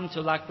slothful come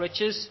to lack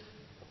riches,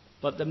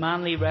 but the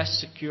manly rest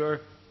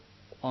secure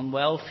on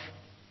wealth.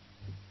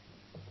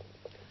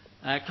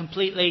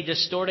 Completely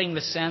distorting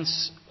the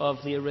sense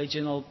of the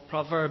original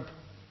proverb.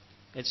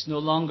 It's no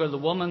longer the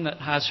woman that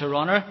has her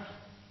honour,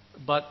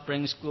 but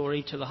brings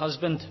glory to the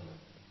husband.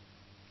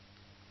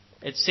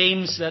 It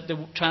seems that the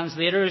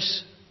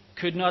translators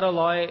could not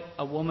allow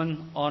a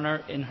woman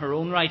honour in her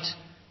own right,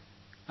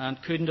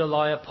 and couldn't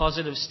allow a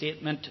positive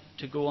statement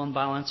to go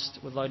unbalanced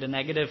without a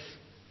negative.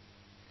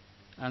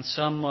 And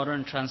some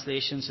modern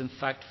translations, in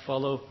fact,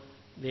 follow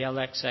the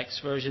LXX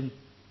version.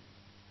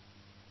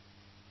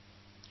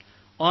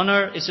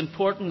 Honour is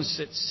importance,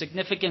 it's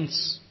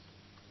significance,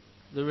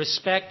 the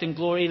respect and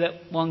glory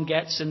that one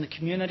gets in the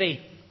community,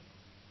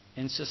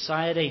 in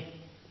society.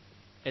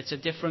 It's a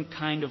different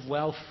kind of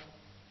wealth.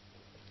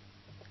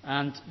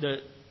 And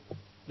the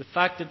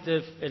fact that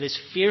it is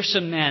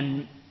fearsome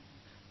men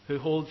who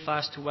hold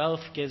fast to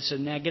wealth gives a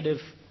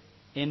negative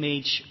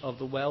image of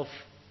the wealth.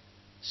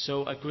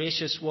 So a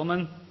gracious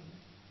woman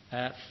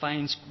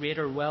finds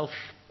greater wealth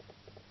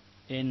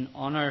in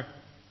honour.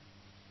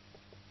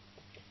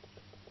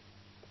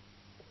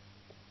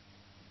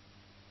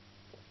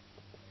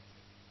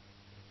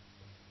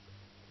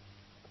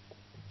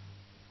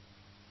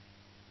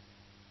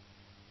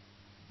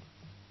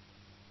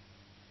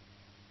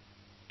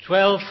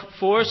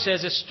 "12:4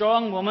 says, "A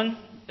strong woman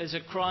is a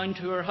crown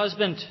to her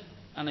husband,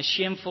 and a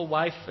shameful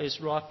wife is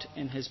wrought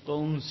in his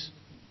bones."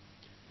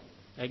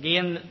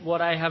 Again,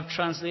 what I have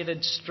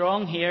translated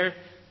strong here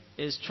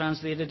is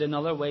translated in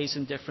other ways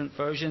in different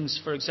versions.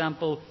 For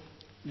example,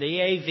 the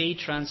EAV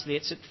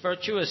translates it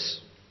virtuous.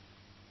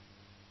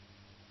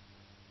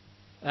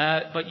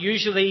 But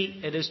usually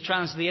it is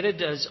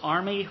translated as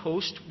army,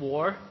 host,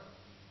 war,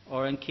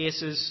 or in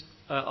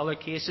other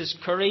cases,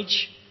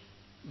 courage,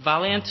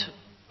 valiant,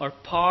 or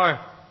power.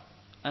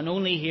 And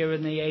only here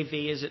in the AV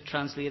is it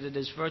translated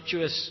as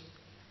virtuous.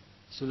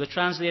 So the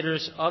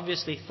translators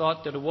obviously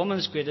thought that a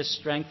woman's greatest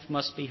strength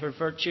must be her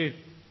virtue.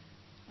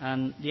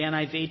 And the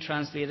NIV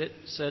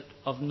translates it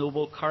of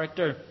noble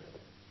character.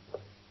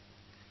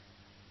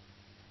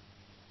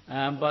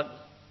 But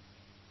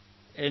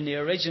in the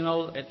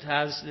original, it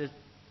has the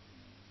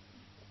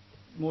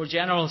more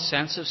general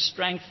sense of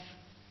strength,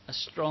 a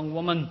strong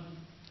woman.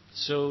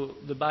 So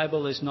the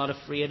Bible is not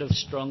afraid of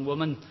strong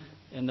women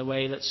in the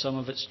way that some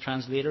of its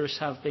translators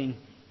have been.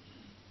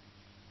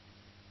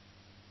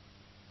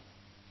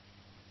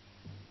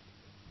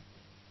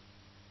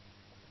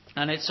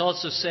 And it's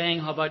also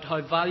saying about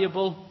how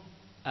valuable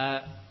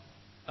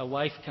a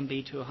wife can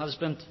be to a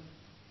husband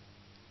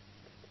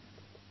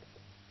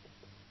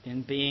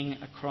in being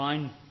a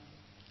crown.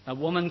 A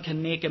woman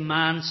can make a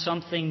man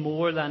something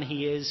more than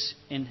he is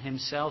in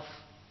himself.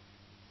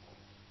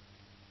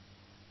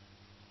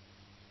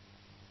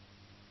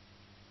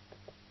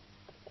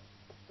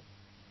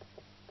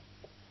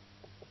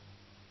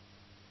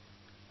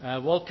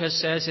 Wolke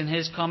says in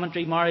his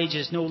commentary, marriage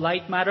is no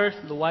light matter.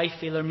 The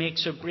wife either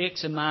makes or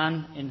breaks a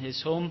man in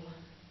his home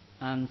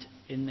and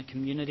in the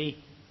community.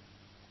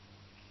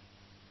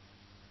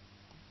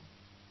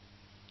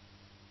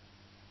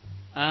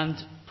 And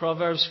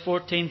Proverbs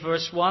 14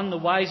 verse 1, the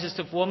wisest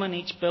of women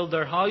each build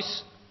their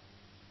house,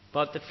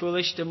 but the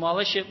foolish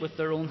demolish it with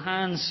their own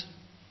hands.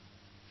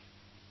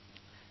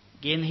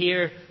 Again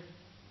here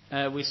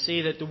we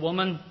see that the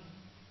woman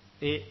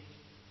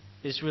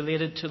is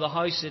related to the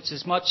house. It's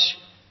as much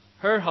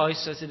her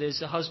house as it is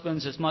the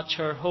husband's, as much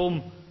her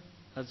home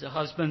as the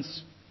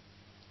husband's.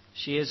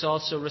 She is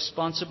also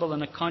responsible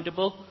and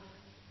accountable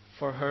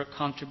for her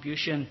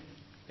contribution.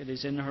 It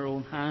is in her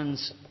own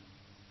hands.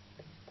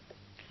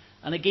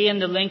 And again,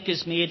 the link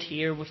is made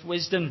here with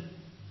wisdom.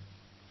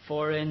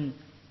 For in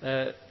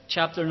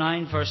chapter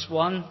 9, verse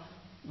 1,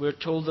 we're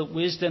told that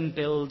wisdom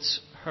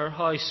builds her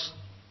house.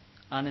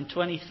 And in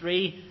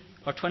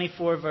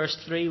 24, verse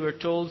 3, we're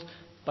told,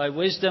 by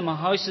wisdom a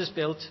house is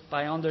built,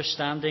 by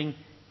understanding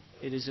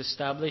it is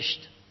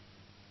established.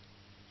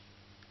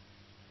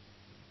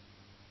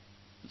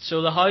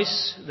 So the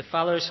house, the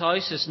father's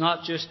house, is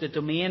not just the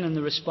domain and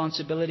the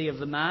responsibility of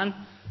the man,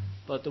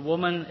 but the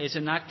woman is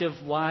an active,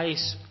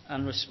 wise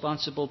and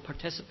responsible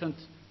participant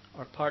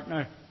or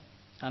partner.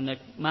 And the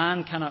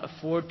man cannot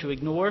afford to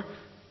ignore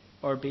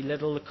or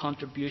belittle the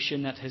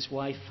contribution that his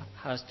wife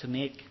has to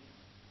make.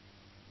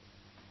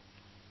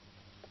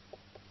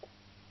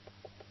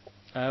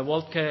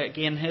 Wolke,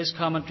 again, his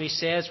commentary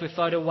says,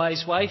 without a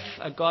wise wife,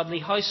 a godly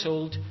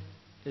household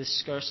is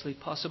scarcely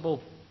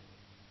possible.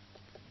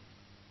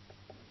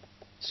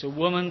 So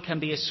woman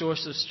can be a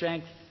source of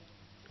strength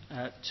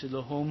to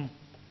the home.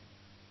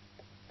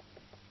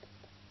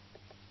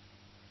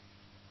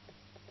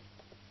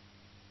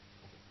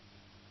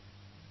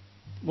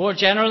 More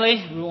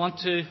generally, we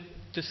want to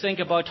think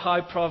about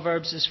how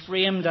Proverbs is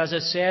framed. As I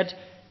said,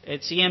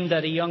 it's aimed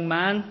at a young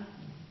man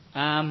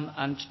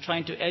and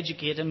trying to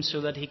educate him so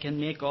that he can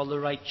make all the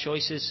right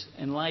choices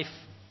in life.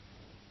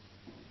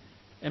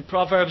 In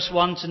Proverbs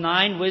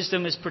 1-9,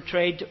 wisdom is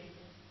portrayed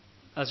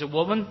as a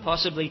woman,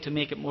 possibly to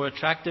make it more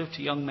attractive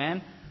to young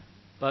men,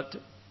 but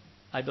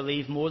I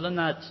believe more than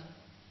that.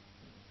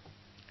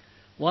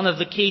 One of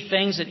the key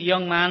things that a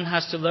young man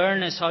has to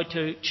learn is how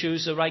to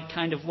choose the right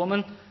kind of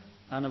woman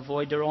and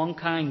avoid the wrong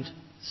kind.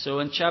 So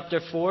in chapter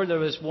 4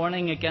 there is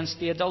warning against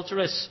the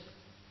adulteress.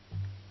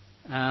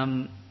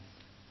 And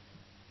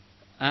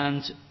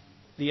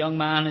the young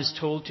man is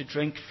told to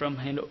drink from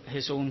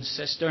his own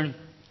cistern.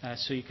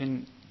 So you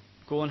can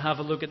go and have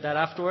a look at that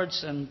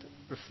afterwards and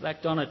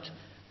reflect on it.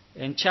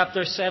 In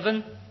chapter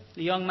 7,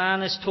 the young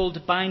man is told to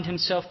bind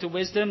himself to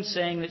wisdom,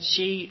 saying that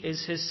she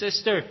is his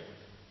sister,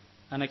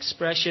 an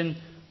expression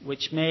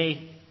which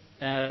may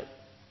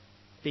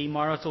be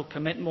marital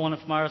commitment, one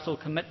of marital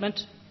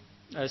commitment.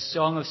 As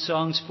Song of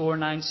Songs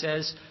 4:9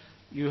 says,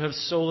 you have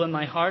stolen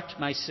my heart,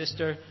 my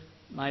sister,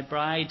 my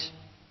bride.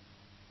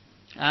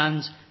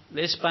 And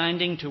this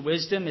binding to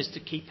wisdom is to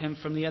keep him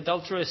from the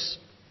adulteress.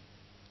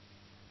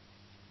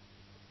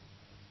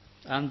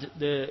 And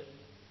the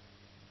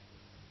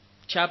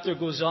chapter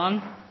goes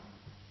on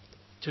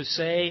to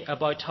say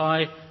about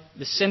how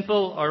the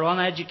simple or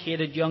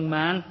uneducated young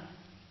man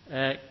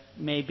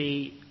may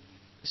be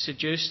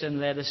seduced and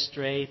led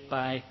astray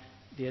by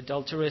the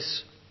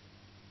adulteress.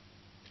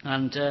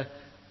 And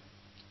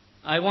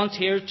I want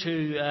here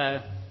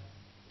to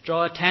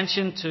draw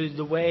attention to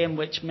the way in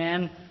which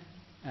men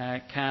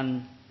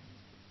can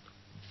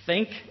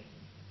think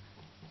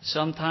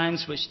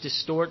sometimes, which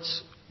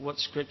distorts what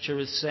Scripture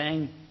is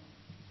saying.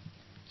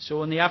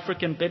 So in the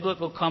African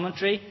Biblical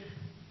Commentary,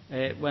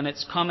 when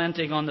it's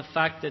commenting on the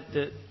fact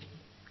that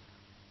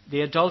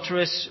the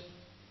adulteress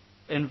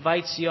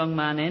invites the young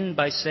man in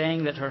by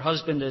saying that her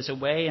husband is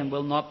away and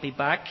will not be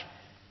back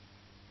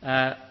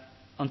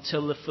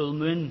until the full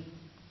moon.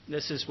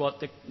 This is what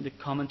the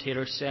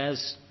commentator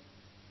says.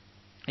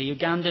 A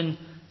Ugandan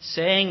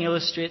saying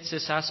illustrates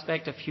this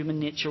aspect of human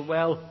nature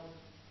well.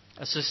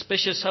 A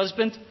suspicious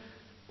husband,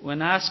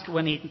 when asked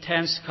when he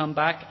intends to come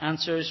back,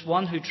 answers,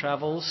 one who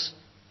travels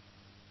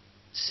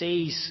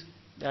sees.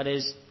 That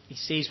is, he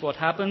sees what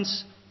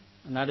happens,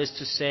 and that is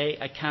to say,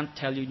 I can't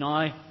tell you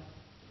now.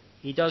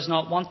 He does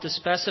not want to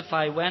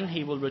specify when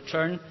he will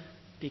return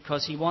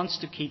because he wants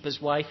to keep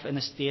his wife in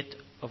a state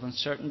of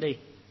uncertainty.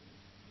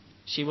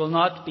 She will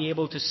not be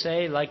able to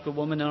say, like the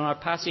woman in our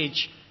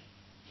passage,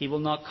 he will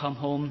not come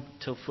home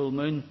till full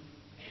moon.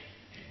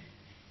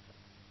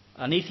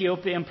 An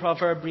Ethiopian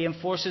proverb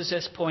reinforces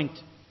this point.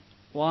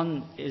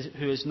 One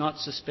who is not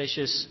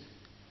suspicious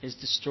is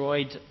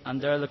destroyed, and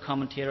there the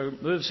commentator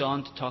moves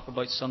on to talk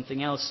about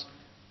something else,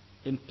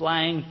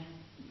 implying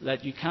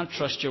that you can't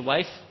trust your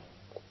wife,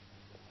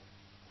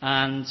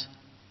 and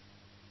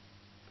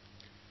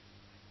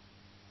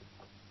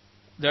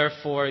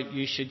therefore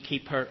you should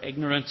keep her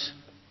ignorant.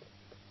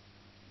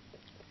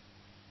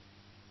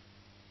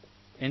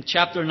 In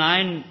chapter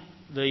 9,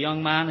 the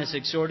young man is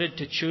exhorted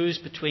to choose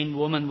between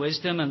woman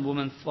wisdom and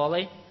woman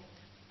folly.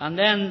 And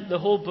then the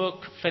whole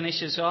book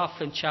finishes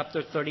off in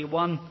chapter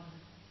 31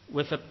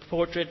 with a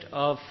portrait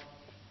of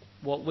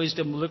what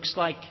wisdom looks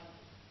like.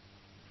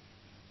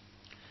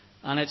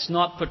 And it's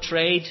not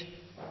portrayed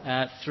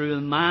through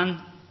a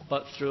man,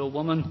 but through a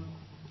woman,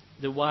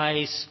 the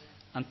wise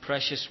and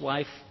precious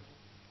wife.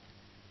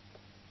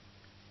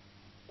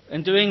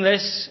 In doing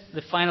this,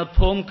 the final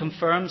poem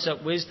confirms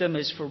that wisdom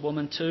is for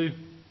woman too.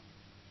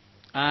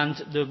 And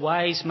the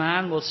wise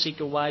man will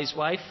seek a wise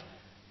wife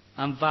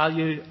and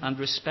value and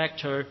respect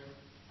her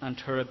and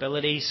her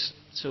abilities.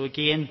 So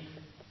again,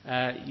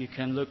 you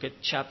can look at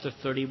chapter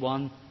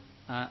 31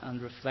 and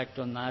reflect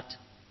on that.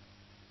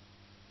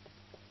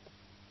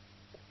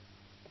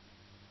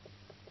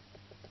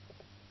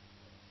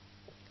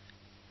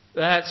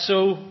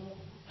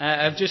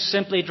 I've just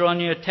simply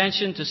drawn your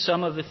attention to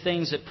some of the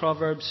things that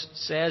Proverbs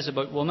says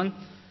about woman.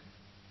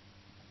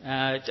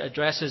 It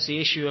addresses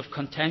the issue of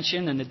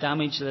contention and the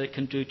damage that it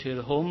can do to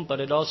the home, but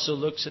it also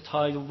looks at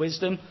how the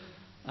wisdom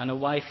and a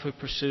wife who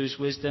pursues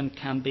wisdom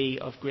can be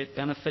of great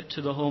benefit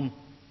to the home.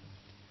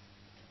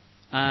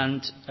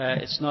 And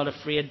it's not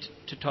afraid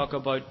to talk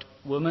about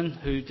women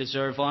who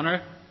deserve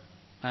honour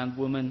and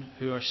women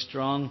who are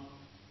strong.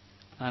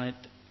 And it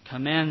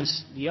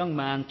commends the young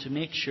man to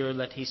make sure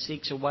that he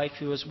seeks a wife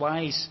who is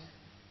wise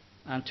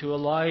and to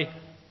allow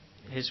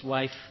his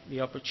wife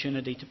the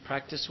opportunity to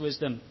practice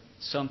wisdom,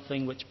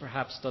 something which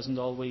perhaps doesn't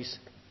always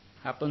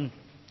happen.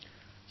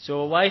 So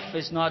a wife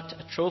is not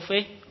a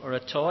trophy or a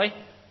toy.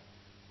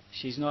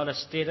 She's not a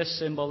status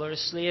symbol or a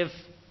slave.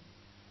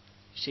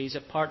 She's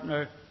a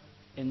partner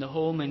in the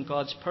home in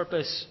God's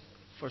purpose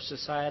for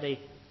society.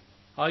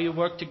 How you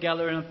work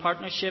together in a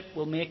partnership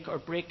will make or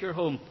break your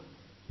home.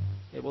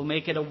 It will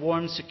make it a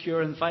warm,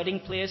 secure,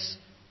 inviting place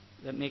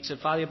that makes a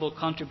valuable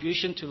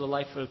contribution to the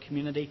life of a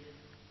community,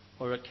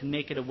 or it can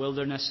make it a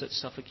wilderness that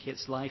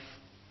suffocates life.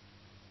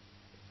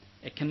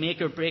 It can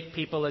make or break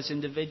people as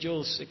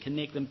individuals. It can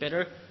make them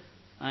bitter,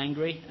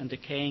 angry, and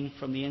decaying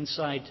from the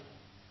inside.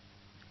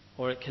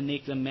 Or it can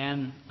make them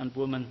men and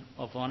women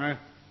of honour.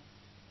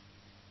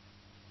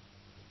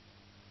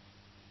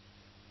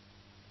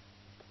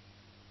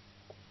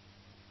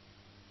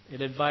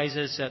 It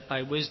advises that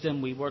by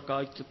wisdom we work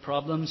out the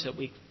problems that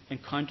we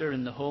encounter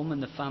in the home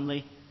and the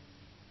family,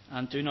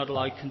 and do not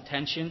allow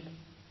contention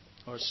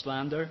or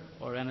slander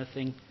or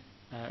anything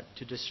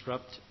to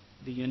disrupt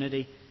the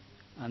unity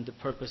and the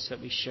purpose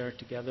that we share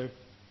together.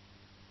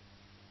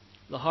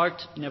 The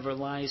heart never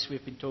lies,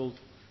 we've been told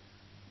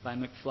by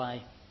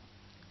McFly.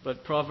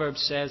 But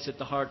Proverbs says that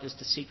the heart is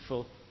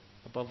deceitful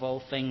above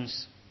all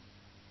things.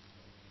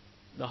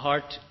 The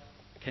heart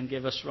can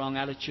give us wrong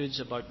attitudes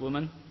about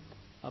women,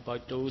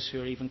 about those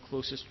who are even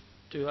closest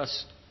to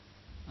us.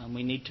 And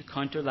we need to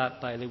counter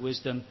that by the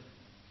wisdom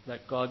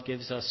that God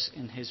gives us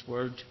in His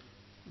Word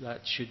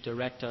that should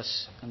direct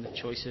us in the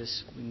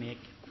choices we make.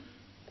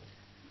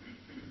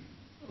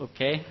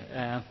 Okay,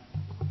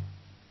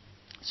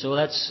 so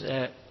that's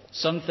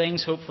some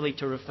things hopefully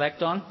to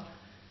reflect on.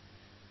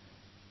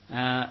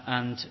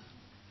 And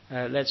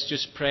let's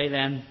just pray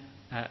then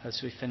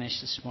as we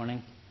finish this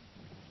morning.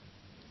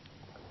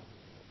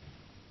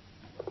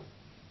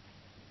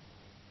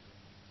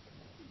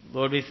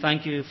 Lord, we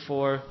thank you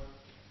for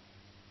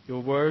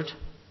your word.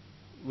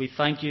 We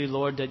thank you,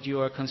 Lord, that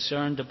you are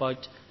concerned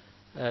about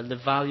the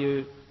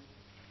value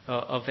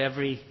of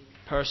every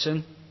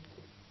person.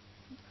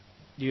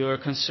 You are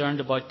concerned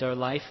about their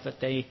life, that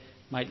they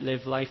might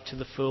live life to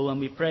the full. And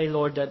we pray,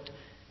 Lord, that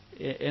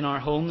in our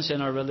homes,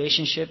 in our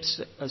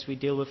relationships, as we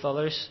deal with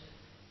others,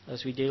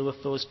 as we deal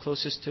with those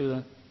closest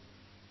to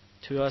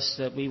us,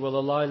 that we will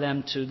allow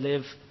them to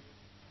live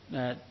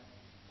to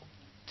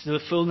the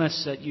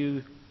fullness that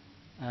you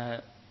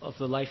of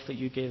the life that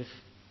you give.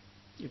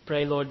 You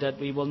pray, Lord, that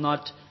we will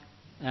not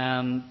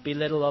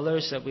belittle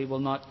others, that we will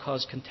not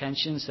cause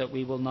contentions, that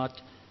we will not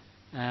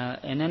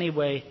in any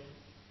way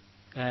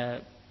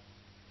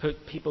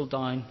put people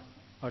down,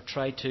 or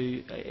try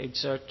to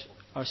exert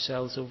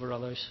ourselves over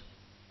others.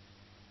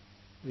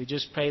 We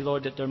just pray,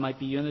 Lord, that there might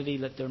be unity,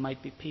 that there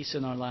might be peace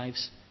in our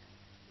lives,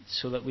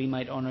 so that we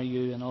might honour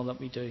you in all that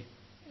we do.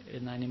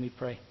 In thy name we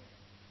pray.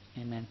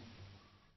 Amen.